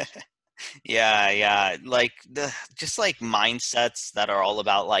fire station. yeah, yeah. Like the just like mindsets that are all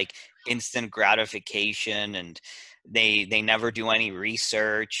about like instant gratification, and they never do any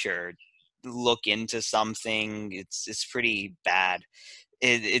research or look into something. It's pretty bad.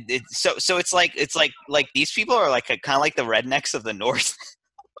 So it's like these people are like kind of like the rednecks of the north.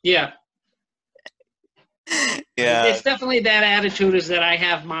 Yeah. Yeah. It's definitely that attitude is that I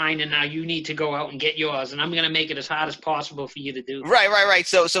have mine and now you need to go out and get yours. And I'm going to make it as hard as possible for you to do that. Right.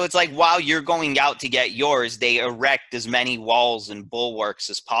 So it's like while you're going out to get yours, they erect as many walls and bulwarks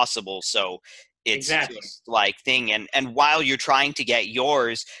as possible. So it's Exactly. just like thing. And while you're trying to get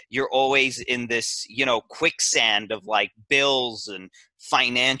yours, you're always in this, quicksand of like bills and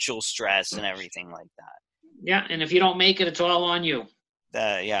financial stress and everything like that. Yeah. And if you don't make it, it's all on you.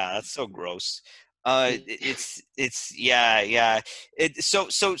 Yeah, that's so gross. It's yeah.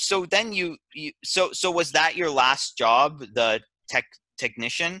 So then so was that your last job, the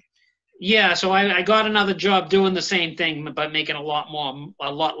technician? Yeah. So I got another job doing the same thing, but making a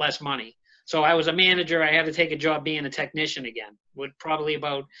lot less money. So I was a manager. I had to take a job being a technician again, with probably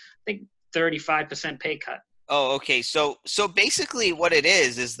about, I think, 35% pay cut. Oh, okay. So basically what it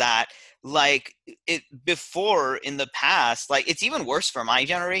is that like it before in the past, like it's even worse for my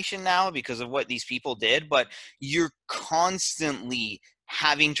generation now because of what these people did, but you're constantly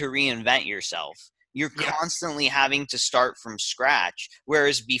having to reinvent yourself. You're Yeah. constantly having to start from scratch.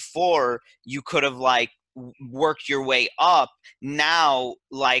 Whereas before you could have like worked your way up. Now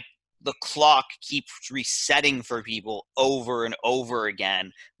like the clock keeps resetting for people over and over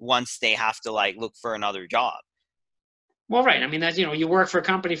again once they have to like look for another job. Well, right. I mean, that's, you work for a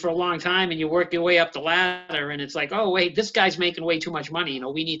company for a long time and you work your way up the ladder and it's like, oh, wait, this guy's making way too much money.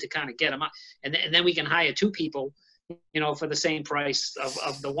 We need to kind of get him up. And then we can hire two people, for the same price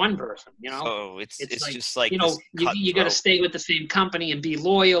of the one person. So It's it's like, just like this you got to cutthroat. stay with the same company and be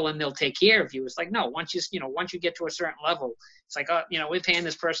loyal and they'll take care of you. It's like, no, once you get to a certain level, it's like, we're paying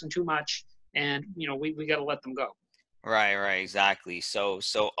this person too much and, we got to let them go. Right, exactly. So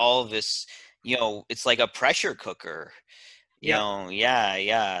all of this, it's like a pressure cooker. Yeah.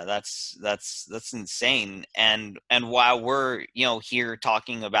 Yeah, that's insane. And while we're, here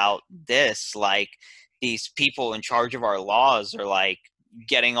talking about this, like these people in charge of our laws are like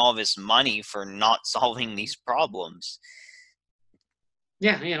getting all this money for not solving these problems.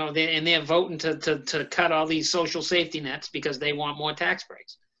 Yeah. They're voting to cut all these social safety nets because they want more tax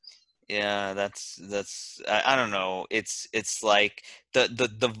breaks. Yeah, that's I don't know. It's like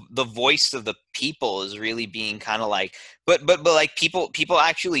the voice of the people is really being kind of like, but like people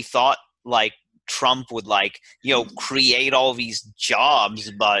actually thought like Trump would like create all these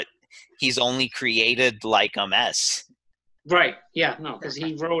jobs, but he's only created like a mess. Right. Yeah. No, because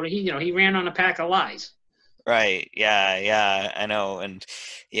he ran on a pack of lies. Right. Yeah, I know. And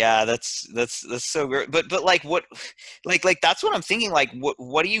yeah, that's so great. But like what like that's what I'm thinking. Like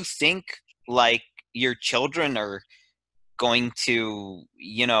what do you think like your children are going to,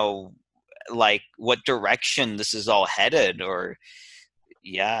 like what direction this is all headed or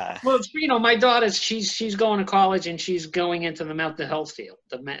yeah. Well, my daughter, she's going to college and she's going into the mental health field,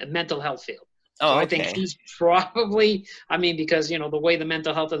 the mental health field. So Oh, I think okay. she's probably, I mean, because the way the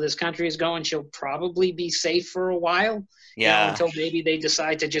mental health of this country is going, she'll probably be safe for a while. Yeah. Until maybe they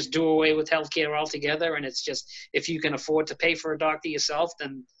decide to just do away with healthcare altogether. And it's just, if you can afford to pay for a doctor yourself,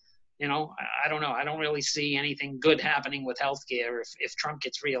 then, I don't know. I don't really see anything good happening with healthcare if Trump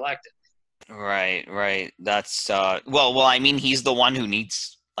gets reelected. Right. That's well, I mean, he's the one who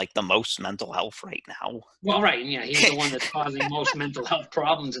needs like the most mental health right now. Well, right. Yeah. He's the one that's causing most mental health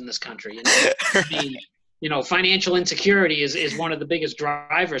problems in this country. I mean, financial insecurity is one of the biggest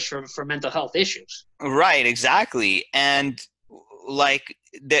drivers for mental health issues. Right, exactly. And like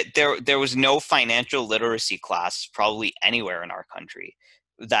that there was no financial literacy class probably anywhere in our country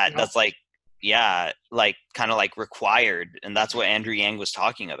that's like, yeah, like kind of like required, and that's what Andrew Yang was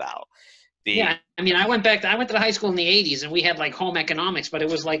talking about. Yeah, The I mean, I went to the high school in the '80s, and we had like home economics, but it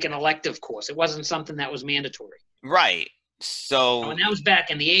was like an elective course. It wasn't something that was mandatory. right. So And that was back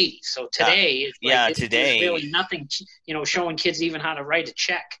in the '80s. So uh, today, it's like yeah, there's today, really nothing, showing kids even how to write a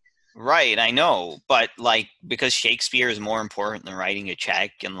check. right, I know, but like because Shakespeare is more important than writing a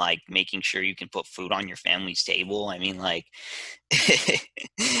check and like making sure you can put food on your family's table. I mean, like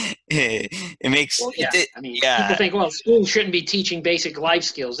it makes Well, yeah. it, I mean, people yeah, think, well, school shouldn't be teaching basic life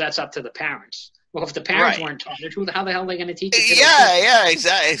skills. That's up to the parents. Well, if the parents right. weren't taught it, how the hell are they going to teach a kid to think? Yeah, yeah,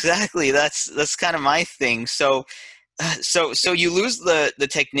 exactly. That's kind of my thing. So you lose the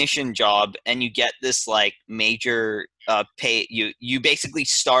technician job and you get this like major pay. You basically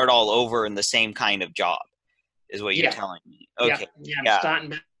start all over in the same kind of job, is what you're Yeah, telling me. yeah, Okay, yeah. I'm yeah, starting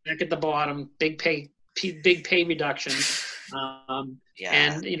back at the bottom. Big pay reductions.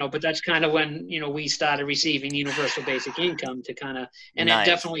 yeah, And but that's kind of when we started receiving universal basic income to kind of, and it nice.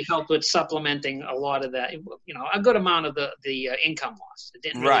 definitely helped with supplementing a lot of that, a good amount of the income loss. It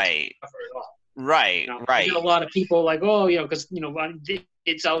didn't really Right, cover it all. right, I get a right. lot of people like, oh, because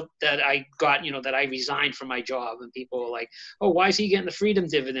it's out that I got, that I resigned from my job, and people are like, oh, why is he getting the freedom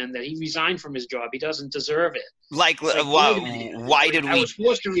dividend that he resigned from his job? He doesn't deserve it. Like, It's like, wait a minute. It's why like did I was we?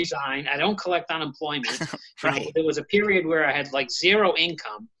 forced to resign. I don't collect unemployment. Right, There was a period where I had like zero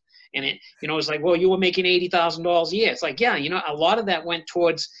income, and it was like, well, you were making $80,000 a year. It's like, yeah, a lot of that went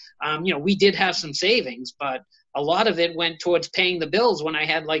towards, we did have some savings, but a lot of it went towards paying the bills when I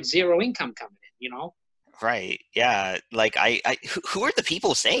had like zero income coming in. right. Yeah, like who are the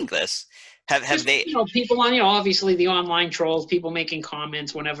people saying this? Have Just they? people on obviously the online trolls, people making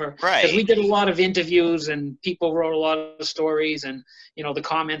comments whenever, because Right, we did a lot of interviews and people wrote a lot of stories, and the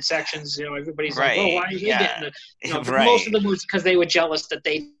comment sections, everybody's like, oh, why right. are they Yeah, getting it? But most of right, them was because they were jealous that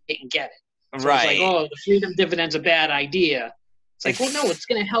they didn't get it. So it's like, right. oh, the freedom dividend's a bad idea. It's like, well, no, it's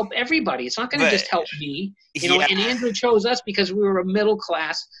going to help everybody. It's not going to But just help me. yeah, And Andrew chose us because we were a middle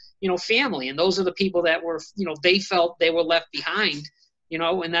class family, and those are the people that were they felt they were left behind,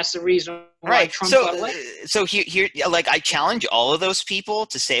 and that's the reason why right. Trump got elected. So here, like, I challenge all of those people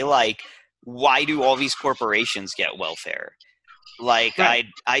to say, like, why do all these corporations get welfare? Like, Right.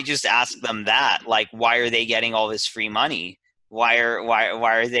 I just ask them that, like, why are they getting all this free money? Why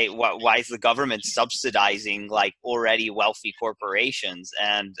are they why is the government subsidizing like already wealthy corporations?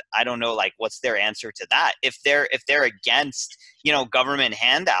 And I don't know, like, what's their answer to that? If they're against government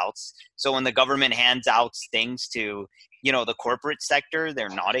handouts, so when the government hands out things to the corporate sector, they're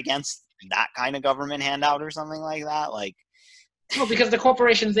not against that kind of government handout or something like that, like. Well, because the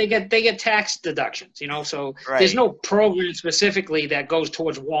corporations they get tax deductions, so there's Right, no program specifically that goes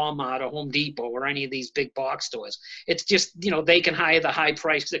towards Walmart or Home Depot or any of these big box stores. It's just they can hire the high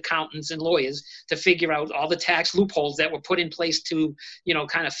priced accountants and lawyers to figure out all the tax loopholes that were put in place to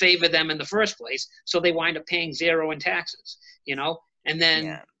kind of favor them in the first place, so they wind up paying zero in taxes. And then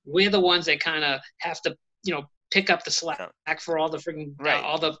yeah, we're the ones that kind of have to pick up the slack so, for all the freaking right,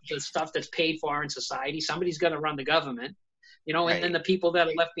 all the stuff that's paid for in society. Somebody's got to run the government. And then right, the people that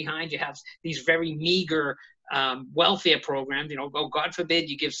are left behind, you have these very meager welfare programs. Oh, God forbid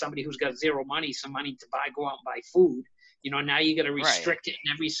you give somebody who's got zero money some money to go out and buy food. Now you got to right, restrict it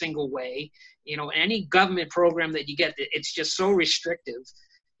in every single way. Any government program that you get, it's just so restrictive.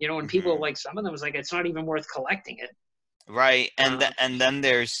 And people hmm like some of them was like, it's not even worth collecting it. right. Um, And then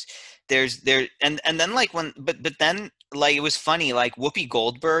and then like when but then like it was funny, like Whoopi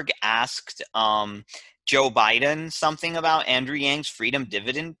Goldberg asked Joe Biden something about Andrew Yang's freedom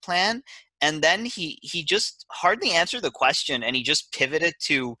dividend plan, and then he just hardly answered the question, and he just pivoted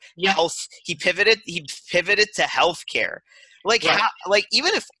to yeah, health. He pivoted to healthcare. Like right. how, like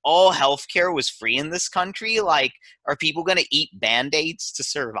even if all healthcare was free in this country, like are people going to eat band-aids to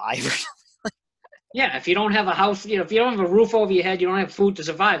survive? Yeah, if you don't have a house, if you don't have a roof over your head, you don't have food to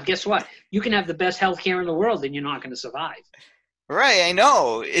survive. Guess what? You can have the best health care in the world, and you're not going to survive. Right, I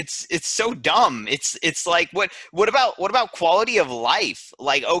know. It's so dumb. It's like what about quality of life?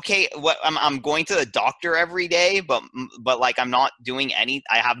 Like, okay, what I'm going to the doctor every day, but like I'm not doing any.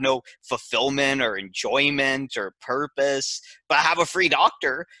 I have no fulfillment or enjoyment or purpose, but I have a free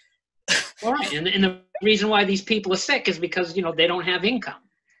doctor. All right, and the reason why these people are sick is because they don't have income.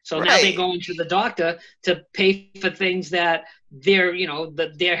 So now they're Right. going to the doctor to pay for things that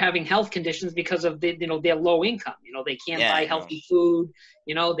that they're having health conditions because of their low income. They can't buy Yeah, no. healthy food.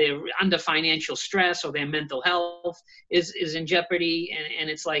 They're under financial stress, or their mental health is in jeopardy. And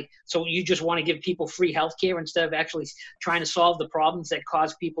it's like, so you just want to give people free health care instead of actually trying to solve the problems that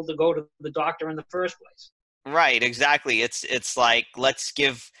cause people to go to the doctor in the first place. Right, exactly. It's like, let's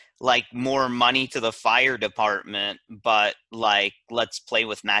give like more money to the fire department, but like let's play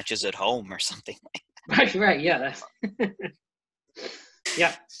with matches at home or something. Right, right, yeah,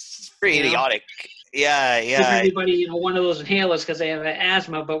 yeah. It's pretty You know, idiotic. Yeah, Give yeah. everybody one of those inhalers because they have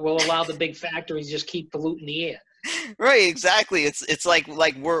asthma, but we'll allow the big factories just keep polluting the air. Right, exactly. It's like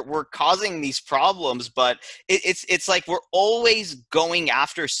we're causing these problems, but it's like we're always going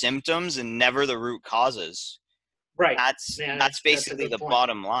after symptoms and never the root causes. Right. That's Yeah, that's that's a basically good the point.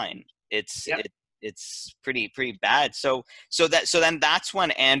 bottom line. Yep. It's pretty bad. So then that's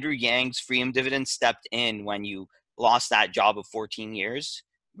when Andrew Yang's Freedom Dividend stepped in, when you lost that job of 14 years,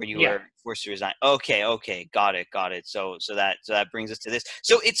 when you Yeah. were forced to resign. Okay, got it. So that brings us to this.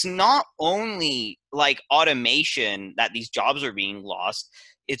 So it's not only like automation that these jobs are being lost.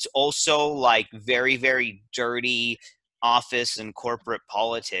 It's also like very dirty office and corporate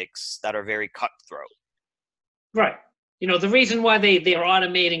politics that are very cutthroat. Right. The reason why they're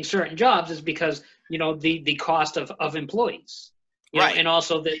automating certain jobs is because the cost of employees. Right. And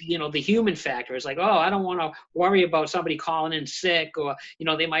also the human factor is like, oh, I don't want to worry about somebody calling in sick, or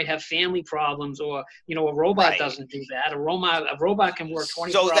they might have family problems, or a robot Right. doesn't do that. A robot can work So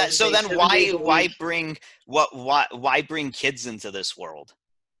 24 that hours a so day, then 7 days a why week. bring why bring kids into this world?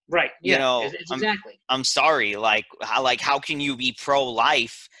 Right. You Yeah. know, It's exactly. I'm sorry, how can you be pro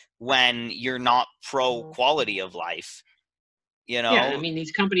life when you're not pro quality of life? You Yeah, I know, mean,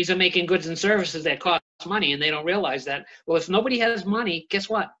 these companies are making goods and services that cost money, and they don't realize that. Well, if nobody has money, guess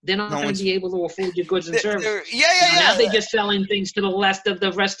what? They're not no going to one's be able to afford your goods and services. yeah, Now yeah, they're yeah. just selling things to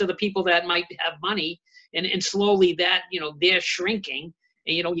the rest of the people that might have money, and slowly that they're shrinking,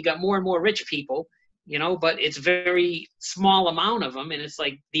 and you got more and more rich people, but it's very small amount of them, and it's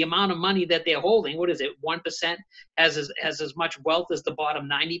like the amount of money that they're holding. What is it? 1% has as much wealth as the bottom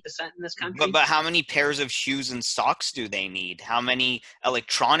 90% in this But country. how many pairs of shoes and socks do they need? How many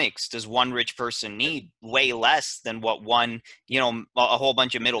electronics does one rich person need? Way less than what one, a whole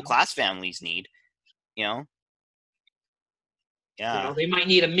bunch of middle You know? class families need, you know? Yeah. They might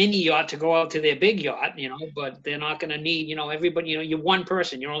need a mini yacht to go out to their big yacht, but they're not going to need, everybody, you're one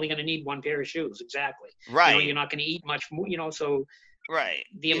person. You're only going to need one pair of shoes. Exactly. Right. You're not going to eat much more, so Right.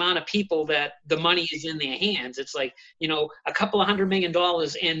 the amount of people that the money is in their hands, it's like, a couple of $100 million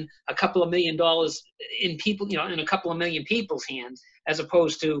in a couple of $1 million in people, in a couple of million people's hands, as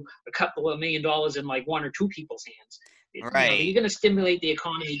opposed to a couple of $1 million in like one or two people's hands. Right. You're going to stimulate the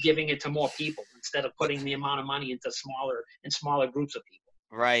economy giving it to more people instead of But putting the amount of money into smaller groups of people.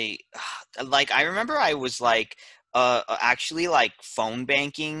 right. Like I remember I was like actually like phone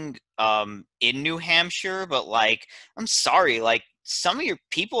banking in New Hampshire, but like I'm sorry, like some of your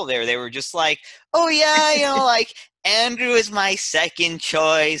people there, they were just like, "Oh yeah, like Andrew is my second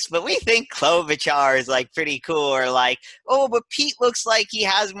choice, but we think Klobuchar is like pretty cool," or like, "Oh, but Pete looks like he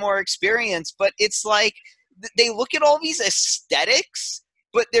has more experience." But it's like they look at all these aesthetics,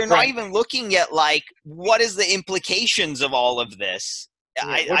 but they're not Right. even looking at like what is the implications of all of this. Yeah.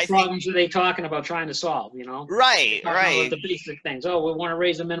 I What think problems are they talking about trying to solve? They're right, talking about right. the basic things. Oh, we want to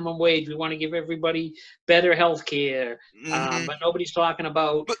raise the minimum wage. We want to give everybody better health care. Hmm. But nobody's talking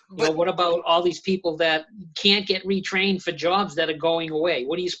about, But what about all these people that can't get retrained for jobs that are going away?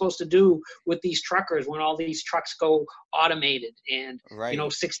 What are you supposed to do with these truckers when all these trucks go automated? And, right.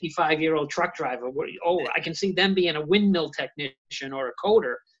 65-year-old truck driver, oh, I can see them being a windmill technician or a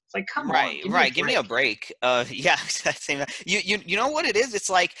coder. It's like, come on, Right, give me a right. Give me a break. break. Yeah, same. You know what it is? It's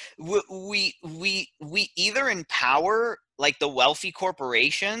like we either empower like the wealthy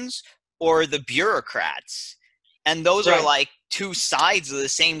corporations or the bureaucrats, and those are Right. like two sides of the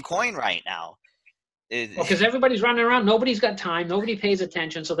same coin right now. Well, It- because everybody's running around, nobody's got time, nobody pays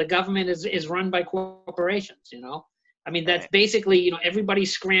attention, so the government is run by corporations. I mean, that's right. basically,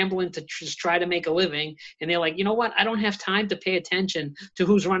 everybody's scrambling to just try to make a living, and they're like, you know what? I don't have time to pay attention to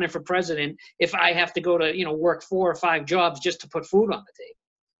who's running for president if I have to go to, work 4 or 5 jobs just to put food on the table.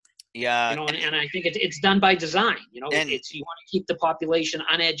 Yeah, And I think it's done by design. and It's you want to keep the population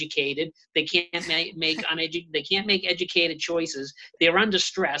uneducated. They can't they can't make educated choices. They're under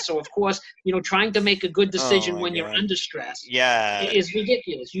stress. So of course, trying to make a good oh decision my when you're God. under stress Yeah. is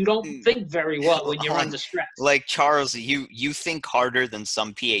ridiculous. You don't think very well when you're like under stress. like Charles, you think harder than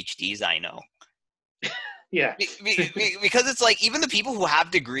some PhDs I know. Yeah. Because it's like even the people who have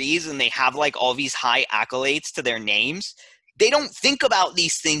degrees and they have like all these high accolades to their names, they don't think about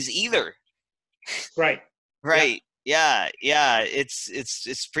these things either. Right. Yeah. Right. Yeah, yeah,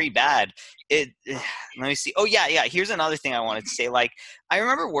 it's pretty bad. It let me see. Oh yeah, yeah, here's another thing I wanted to say. Like I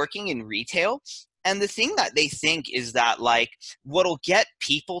remember working in retail, and the thing that they think is that like what'll get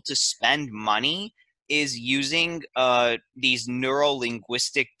people to spend money is using these neuro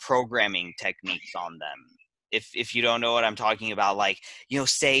linguistic programming techniques on them. If you don't know what I'm talking about, like,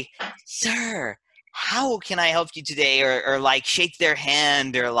 say, "Sir, how can I help you today?" Or like shake their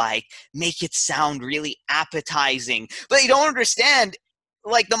hand or like make it sound really appetizing. But they don't understand,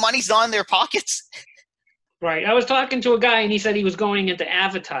 like, the money's not in their pockets. Right. I was talking to a guy and he said he was going into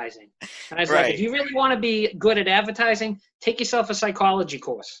advertising. And I was like, if Right, you really want to be good at advertising, take yourself a psychology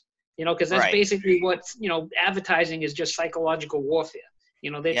course. Because that's right. basically what, advertising is just psychological warfare.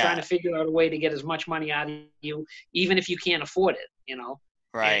 They're trying Yeah, to figure out a way to get as much money out of you, even if you can't afford it. And,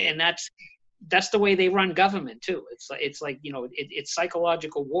 right. and that's the way they run government too. It's like, it's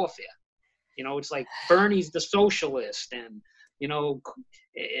psychological warfare. It's like Bernie's the socialist, and you know,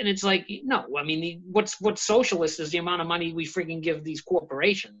 and it's like no. I mean, what's socialist is the amount of money we freaking give these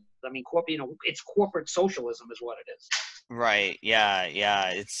corporations. I mean, it's corporate socialism is what it is. Right. Yeah.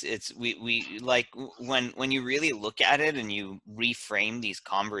 Yeah. It's we like when you really look at it and you reframe these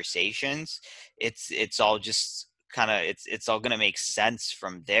conversations, it's all just kind of it's all gonna make sense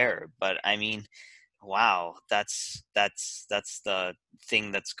from there. But I mean, wow, that's the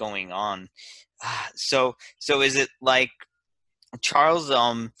thing that's going on. So is it like Charles?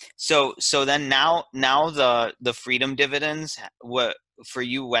 So then now the freedom dividends. What for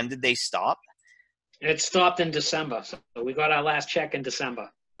you? When did they stop? It stopped in December, so we got our last check in December.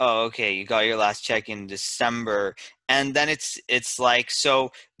 Oh, okay. You got your last check in December, and then it's like so.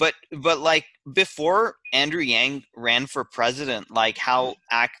 But like before Andrew Yang ran for president, like how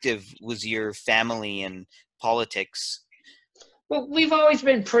active was your family in politics? Well, we've always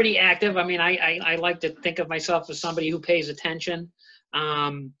been pretty active. I mean, I like to think of myself as somebody who pays attention.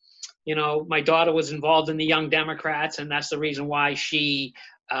 Um, my daughter was involved in the Young Democrats, and that's the reason why she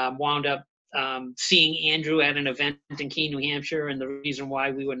wound up seeing Andrew at an event in Keene, New Hampshire, and the reason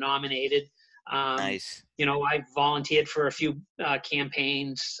why we were nominated. Um, Nice. I volunteered for a few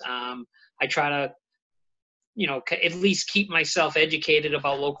campaigns. I try to, at least keep myself educated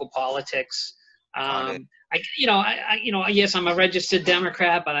about local politics. Got it. Yes, I'm a registered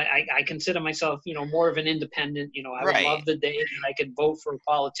Democrat, but I consider myself, more of an independent. I would Right. love the day that I could vote for a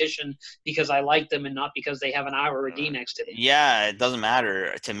politician because I like them and not because they have an R or a D next to their name. Yeah, it doesn't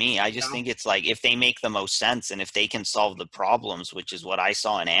matter to me. I You just know? think it's like if they make the most sense and if they can solve the problems, which is what I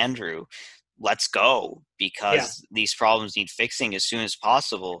saw in Andrew, let's go Yeah, because these problems need fixing as soon as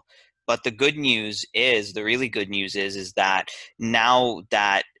possible. But the really good news is that now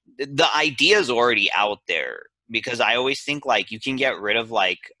that the idea is already out there, because I always think like you can get rid of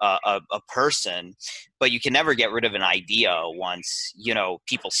like a person, but you can never get rid of an idea once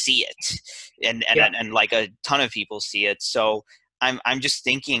people see it, yeah. and like a ton of people see it. So I'm just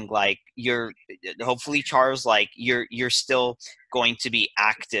thinking like you're hopefully Charles, like you're still going to be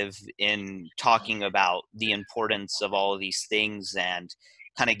active in talking about the importance of all of these things and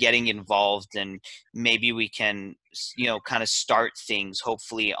kind of getting involved, and maybe we can kind of start things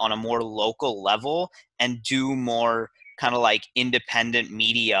hopefully on a more local level and do more kind of like independent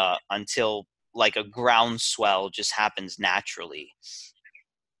media until like a groundswell just happens naturally.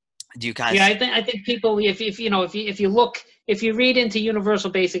 Do you kind of Yeah, I think people, if you read into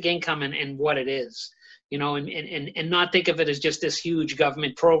universal basic income and what it is, and not think of it as just this huge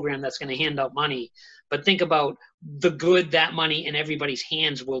government program that's going to hand out money, but think about the good that money in everybody's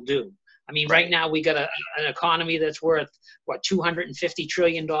hands will do. I mean, right right, now we got an economy that's worth what, $250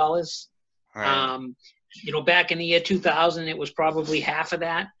 trillion. right, Um, back in the year 2000, it was probably half of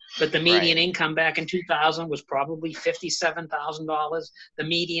that. But the median right, income back in 2000 was probably $57,000. The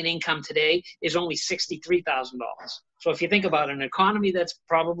median income today is only $63,000. So if you think about an economy that's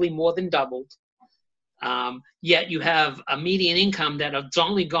probably more than doubled, yet you have a median income that has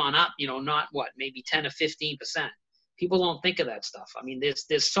only gone up, not what, maybe 10 or 15%. People don't think of that stuff. I mean,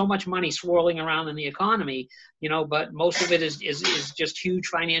 there's so much money swirling around in the economy, but most of it is just huge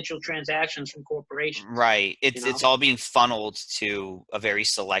financial transactions from corporations. right. You It's know, all being funneled to a very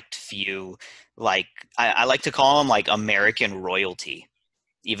select few. Like I like to call them like American royalty,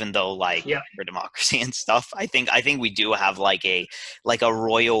 even though like yeah. for democracy and stuff, I think we do have like a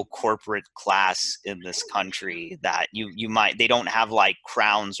royal corporate class in this country that you might they don't have like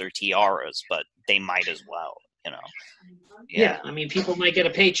crowns or tiaras, but they might as well. Yeah. Yeah, I mean, people might get a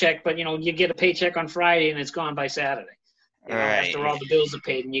paycheck, but you get a paycheck on Friday and it's gone by Saturday. After Right. all the bills are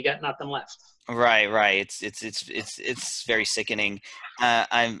paid and you got nothing left. Right. It's very sickening.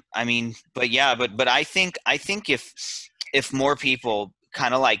 I mean, but yeah, but I think if more people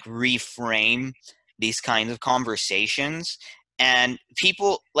kind of like reframe these kinds of conversations, and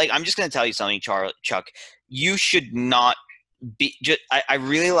people like, I'm just gonna tell you something, Chuck, you should not be. I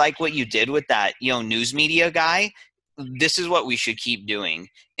really like what you did with that, news media guy. This is what we should keep doing.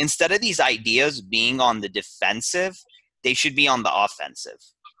 Instead of these ideas being on the defensive, they should be on the offensive.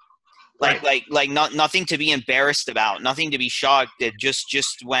 like Right. like like not nothing to be embarrassed about, nothing to be shocked at.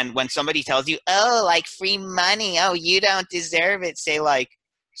 Just when somebody tells you, oh, like free money, oh, you don't deserve it, say like,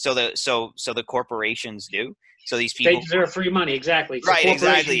 so the corporations do, so these They people. deserve free money. Exactly. So Right,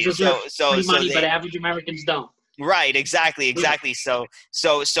 corporations exactly. deserve free So money, but they. average Americans don't. Right, exactly, Yeah. exactly. So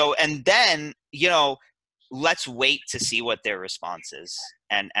and then, let's wait to see what their response is,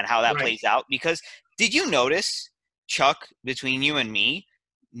 and how that Right. plays out. Because did you notice, Chuck, between you and me,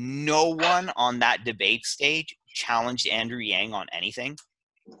 no one on that debate stage challenged Andrew Yang on anything.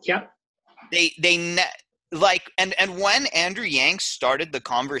 Yep. Like, and when Andrew Yang started the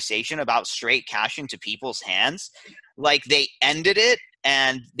conversation about straight cash into people's hands, like, they ended it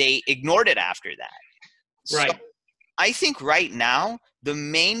and they ignored it after that. So Right. I think right now, the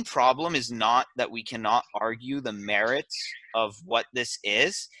main problem is not that we cannot argue the merits of what this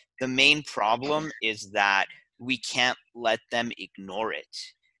is. The main problem is that we can't let them ignore it,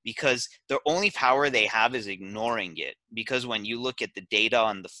 because the only power they have is ignoring it. Because when you look at the data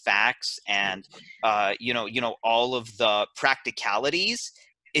and the facts and, all of the practicalities,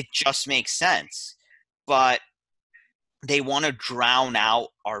 it just makes sense. But they want to drown out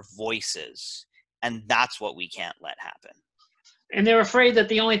our voices, and that's what we can't let happen. And they're afraid that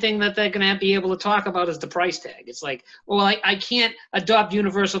the only thing that they're going to be able to talk about is the price tag. It's like, well, I can't adopt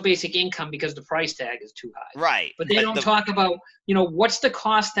universal basic income because the price tag is too high. Right. But they don't talk about, what's the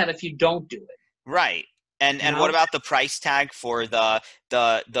cost that if you don't do it? Right. And You what know? about the price tag for the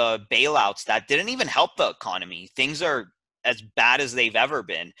bailouts that didn't even help the economy? Things are as bad as they've ever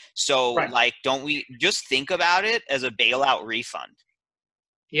been. So, Right. like, don't we just think about it as a bailout refund?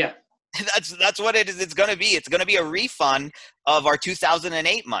 Yeah. That's what it is. It's going to be. It's going to be a refund of our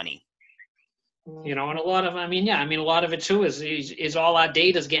 2008 money. And a lot of, a lot of it too is all our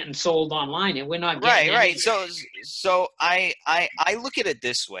data is getting sold online, and we're not getting Right. any. So I look at it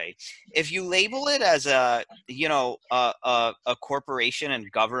this way: if you label it as a corporation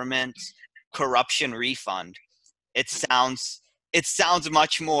and government corruption refund, it sounds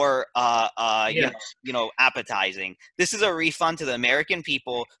much more Yeah. appetizing. This is a refund to the American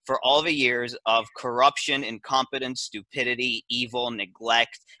people for all the years of corruption, incompetence, stupidity, evil,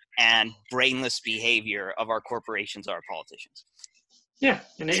 neglect, and brainless behavior of our corporations, our politicians. Yeah,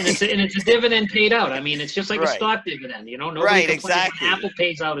 and it's a dividend paid out. It's just like a Right. stock dividend. Nobody Right, complains when exactly. Apple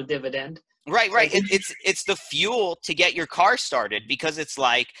pays out a dividend. Right, It's like, It's the fuel to get your car started, because it's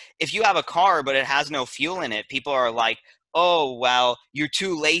like, if you have a car but it has no fuel in it, people are like, "Oh, well, you're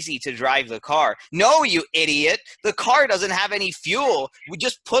too lazy to drive the car." No, you idiot. The car doesn't have any fuel. We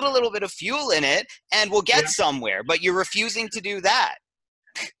just put a little bit of fuel in it and we'll yeah, get somewhere, but you're refusing to do that.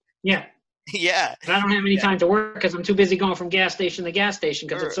 yeah. Yeah. And I don't have any time to work because I'm too busy going from gas station to gas station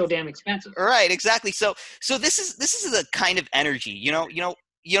because Yeah. it's so damn expensive. Right, exactly. So this is the kind of energy,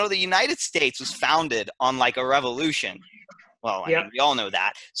 the United States was founded on like a revolution. Well, I Yeah. mean, we all know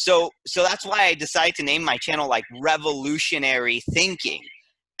that. So that's why I decided to name my channel like Revolutionary Thinking.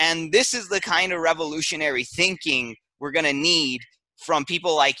 And this is the kind of revolutionary thinking we're going to need from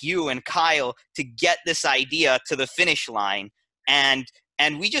people like you and Kyle to get this idea to the finish line.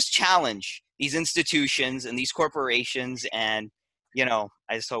 And we just challenge these institutions and these corporations, and I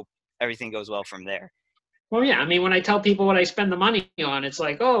just hope everything goes well from there. Well, yeah. When I tell people what I spend the money on, it's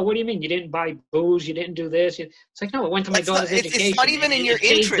like, oh, what do you mean you didn't buy booze? You didn't do this? It's like, no, it went to my That's not, daughter's it's not education. even in your It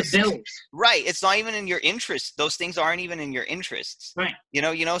pays the interest. bills. Right. It's not even in your interest. Those things aren't even in your interests. Right.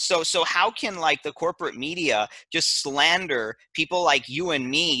 So how can like the corporate media just slander people like you and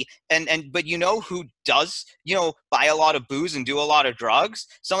me? But who does, buy a lot of booze and do a lot of drugs?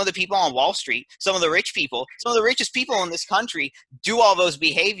 Some of the people on Wall Street, some of the rich people, some of the richest people in this country do all those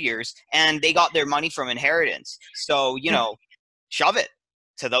behaviors, and they got their money from inheritance. So, shove it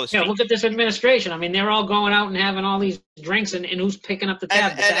to those Yeah, people. look at this administration. They're all going out and having all these drinks, and who's picking up the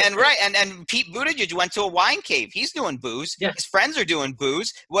tab? And Pete Buttigieg went to a wine cave. He's doing booze. Yeah. His friends are doing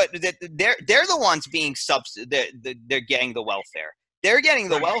booze. They're the ones being they're getting the welfare. They're getting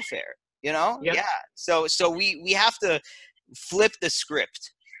the welfare. Yeah. Yeah. So we have to flip the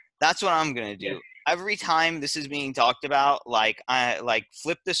script. That's what I'm gonna do. Yeah. every time this is being talked about, like I like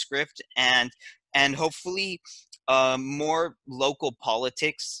flip the script, and hopefully more local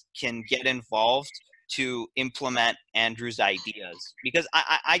politics can get involved to implement Andrew's ideas, because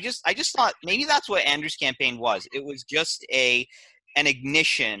I just thought maybe that's what Andrew's campaign was. It was just an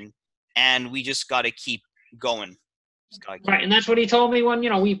ignition, and we just got to keep going. Just gotta keep Right, and that's what he told me when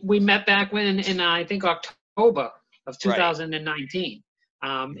we met back when in I think October of right. 2019.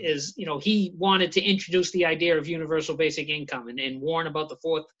 Is he wanted to introduce the idea of universal basic income and warn about the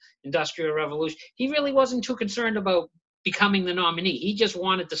fourth industrial revolution. He really wasn't too concerned about becoming the nominee. He just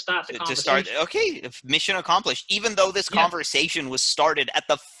wanted to start the To start, conversation. okay, mission accomplished, even though this Yeah, conversation was started at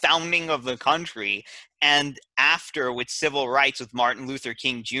the founding of the country, and after with civil rights with Martin Luther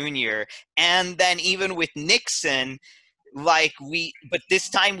King Jr., and then even with Nixon, but this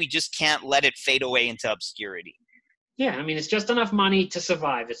time we just can't let it fade away into obscurity. yeah. I mean, it's just enough money to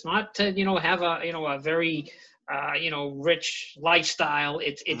survive. It's not to have a very rich lifestyle.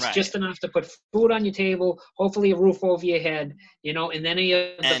 It's Right. just enough to put food on your table, hopefully a roof over your head, and any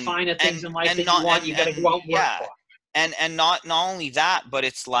of the and finer things in life and that you not want, you got to go out and work yeah, for. and not only that, but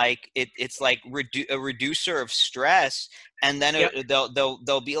it's like it's like a reducer of stress, and then Yep.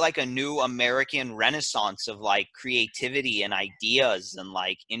 there'll be like a new American renaissance of like creativity and ideas and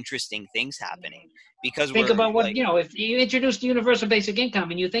like interesting things happening, because Think we're about what like if you introduced universal basic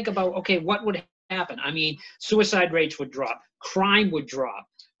income and you think about, okay, what would happen? I mean, suicide rates would drop, crime would drop.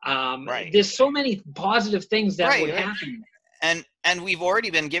 right, There's so many positive things that would right. happen. And we've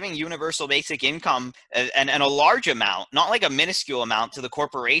already been giving universal basic income, and a large amount, not like a minuscule amount, to the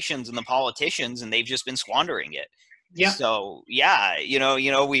corporations and the politicians, and they've just been squandering it. Yeah, So yeah,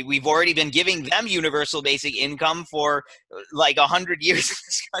 we've already been giving them universal basic income for like 100 years in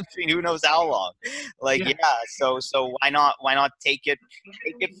this country, who knows how long. Like yeah. yeah, so why not take it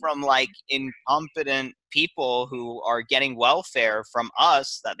from like incompetent people who are getting welfare from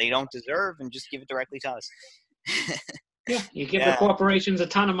us that they don't deserve, and just give it directly to us. Yeah, you give the Yeah. corporations a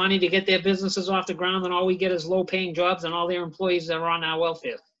ton of money to get their businesses off the ground, and all we get is low-paying jobs, and all their employees are on our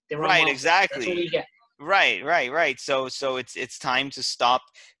welfare. They're on Right, welfare. That's what exactly. we get. Right. So it's time to stop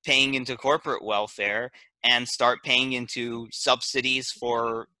paying into corporate welfare and start paying into subsidies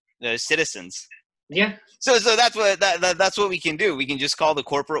for the citizens. Yeah, So that's what we can do. We can just call the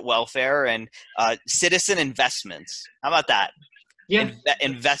corporate welfare and citizen investments. How about that? yeah,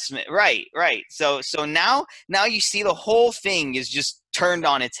 Investment. Right. So now you see the whole thing is just turned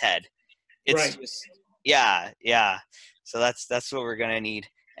on its head. It's right. just yeah. So that's what we're gonna need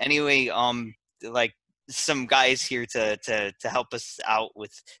anyway. Like some guys here to help us out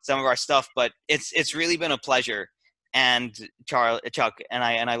with some of our stuff, but it's really been a pleasure. And Chuck, and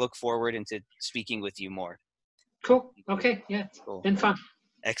I look forward into speaking with you more. Cool. Okay. Yeah, Cool. been fun.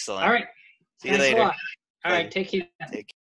 All Excellent. right. See you Thanks a later. lot. All right. Pleasure. Take care. Take care.